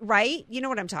 it's right. You know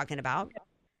what I'm talking about.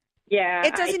 Yeah,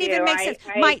 it doesn't even make sense.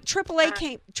 My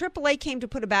AAA came to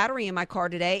put a battery in my car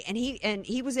today, and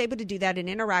he was able to do that and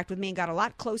interact with me and got a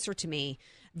lot closer to me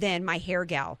than my hair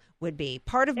gal would be.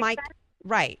 Part of my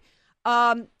right.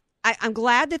 I'm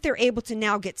glad that they're able to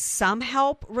now get some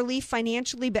help, relief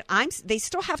financially, but they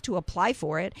still have to apply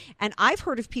for it, and I've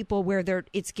heard of people where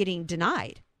it's getting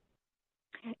denied.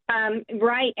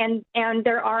 Right, and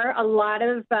there are a lot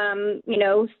of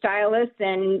stylists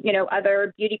and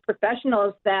other beauty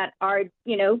professionals that are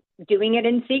doing it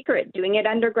in secret, doing it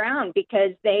underground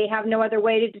because they have no other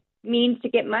means to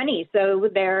get money. So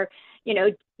they're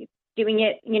doing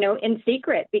it in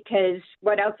secret because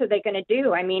what else are they going to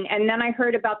do? I mean, and then I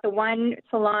heard about the one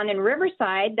salon in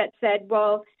Riverside that said,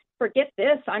 well, forget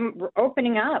this, I'm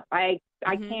opening up. I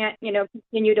can't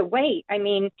continue to wait. I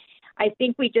mean, I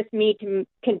think we just need to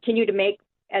continue to make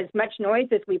as much noise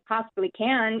as we possibly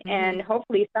can, and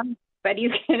hopefully somebody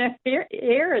can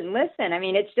hear and listen. I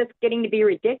mean, it's just getting to be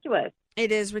ridiculous.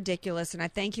 It is ridiculous, and I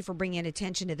thank you for bringing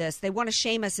attention to this. They want to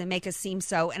shame us and make us seem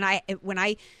so. And when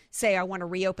I say I want to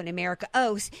reopen America,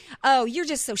 oh, you're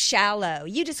just so shallow.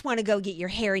 You just want to go get your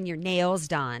hair and your nails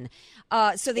done.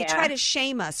 So they try to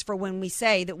shame us for when we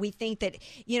say that we think that,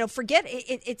 forget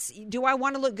it's, do I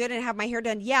want to look good and have my hair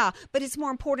done? Yeah, but it's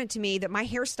more important to me that my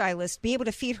hairstylist be able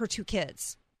to feed her 2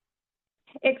 kids.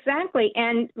 Exactly.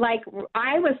 And like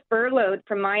I was furloughed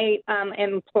from my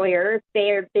employer.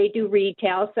 They do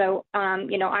retail. So,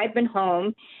 I've been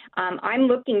home. I'm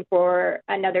looking for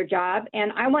another job,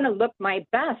 and I want to look my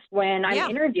best when I'm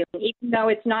interviewing. Even though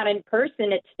it's not in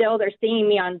person, it's still they're seeing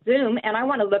me on Zoom, and I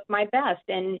want to look my best.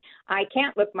 And I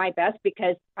can't look my best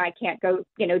because I can't go,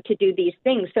 to do these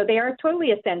things. So they are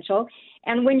totally essential.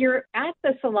 And when you're at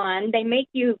the salon, they make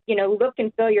you, look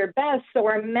and feel your best. So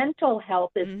our mental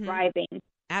health is thriving.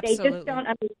 Absolutely. They just don't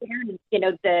understand,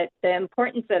 the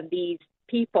importance of these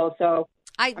people. So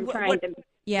I'm trying to make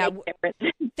a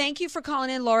difference. Thank you for calling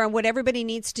in, Laura. And what everybody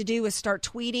needs to do is start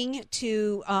tweeting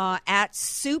to at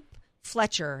Soup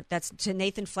Fletcher. That's to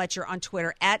Nathan Fletcher on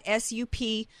Twitter, at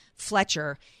SUP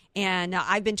Fletcher. And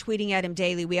I've been tweeting at him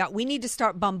daily. We need to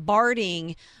start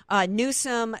bombarding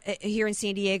Newsom here in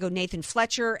San Diego, Nathan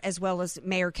Fletcher, as well as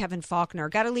Mayor Kevin Faulconer.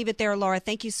 Got to leave it there, Laura.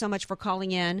 Thank you so much for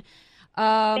calling in.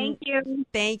 Thank you.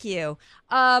 Thank you.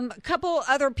 A couple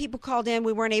other people called in.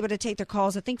 We weren't able to take their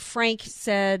calls. I think Frank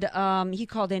said he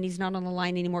called in. He's not on the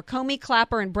line anymore. Comey,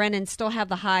 Clapper, and Brennan still have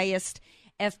the highest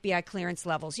FBI clearance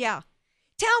levels. Yeah.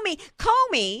 Tell me,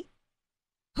 Comey,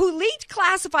 who leaked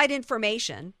classified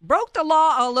information, broke the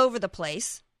law all over the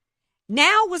place,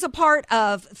 now was a part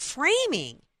of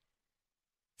framing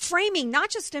not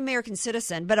just an American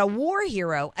citizen, but a war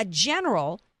hero, a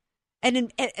general,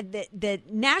 and the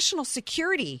National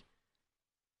Security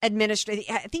Administrator.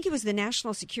 I think it was the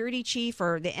National Security Chief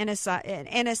or the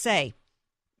NSA.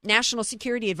 National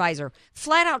Security Advisor,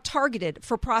 flat out targeted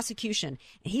for prosecution.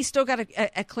 And he's still got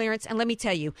a clearance. And let me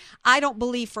tell you, I don't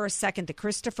believe for a second that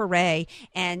Christopher Wray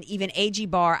and even A.G.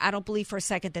 Barr, I don't believe for a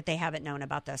second that they haven't known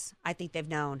about this. I think they've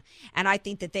known. And I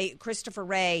think that Christopher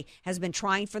Wray has been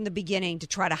trying from the beginning to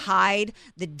try to hide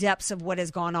the depths of what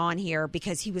has gone on here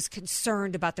because he was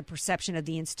concerned about the perception of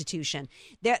the institution.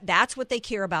 That's what they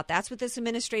care about. That's what this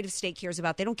administrative state cares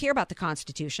about. They don't care about the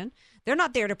Constitution. They're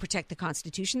not there to protect the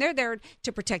Constitution. They're there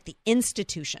to protect the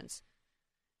institutions.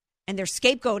 And they're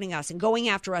scapegoating us and going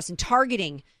after us and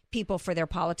targeting people for their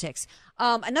politics.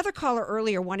 Another caller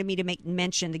earlier wanted me to make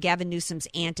mention the Gavin Newsom's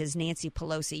aunt is Nancy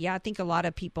Pelosi. Yeah, I think a lot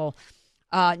of people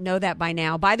know that by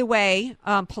now. By the way,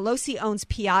 Pelosi owns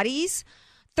Piatti's.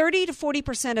 30 to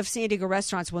 40% of San Diego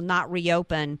restaurants will not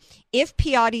reopen. If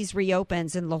Piatti's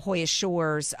reopens in La Jolla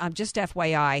Shores, just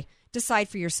FYI, decide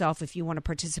for yourself if you want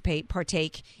to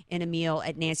partake in a meal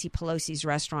at Nancy Pelosi's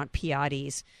restaurant,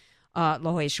 Piatti's, La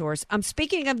Jolla Shores.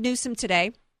 Speaking of Newsom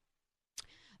today,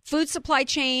 food supply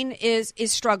chain is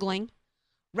struggling.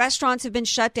 Restaurants have been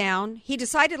shut down. He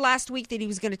decided last week that he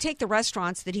was going to take the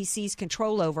restaurants that he sees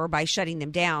control over by shutting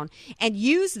them down and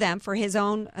use them for his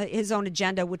own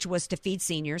agenda, which was to feed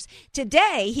seniors.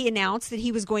 Today, he announced that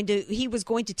he was going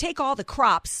to take all the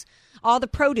crops, all the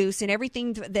produce and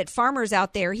everything that farmers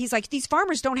out there. He's like, these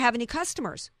farmers don't have any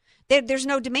customers. There's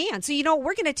no demand. So,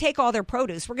 we're going to take all their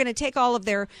produce. We're going to take all of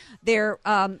their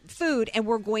food, and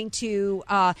we're going to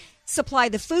supply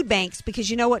the food banks, because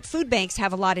you know what? Food banks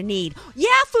have a lot of need. Yeah,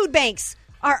 food banks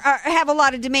have a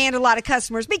lot of demand, a lot of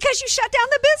customers, because you shut down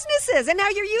the businesses, and now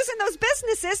you're using those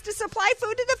businesses to supply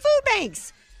food to the food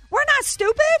banks. We're not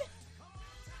stupid.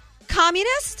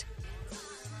 Communist.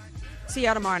 See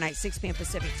y'all tomorrow night, 6 p.m.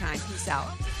 Pacific time. Peace out.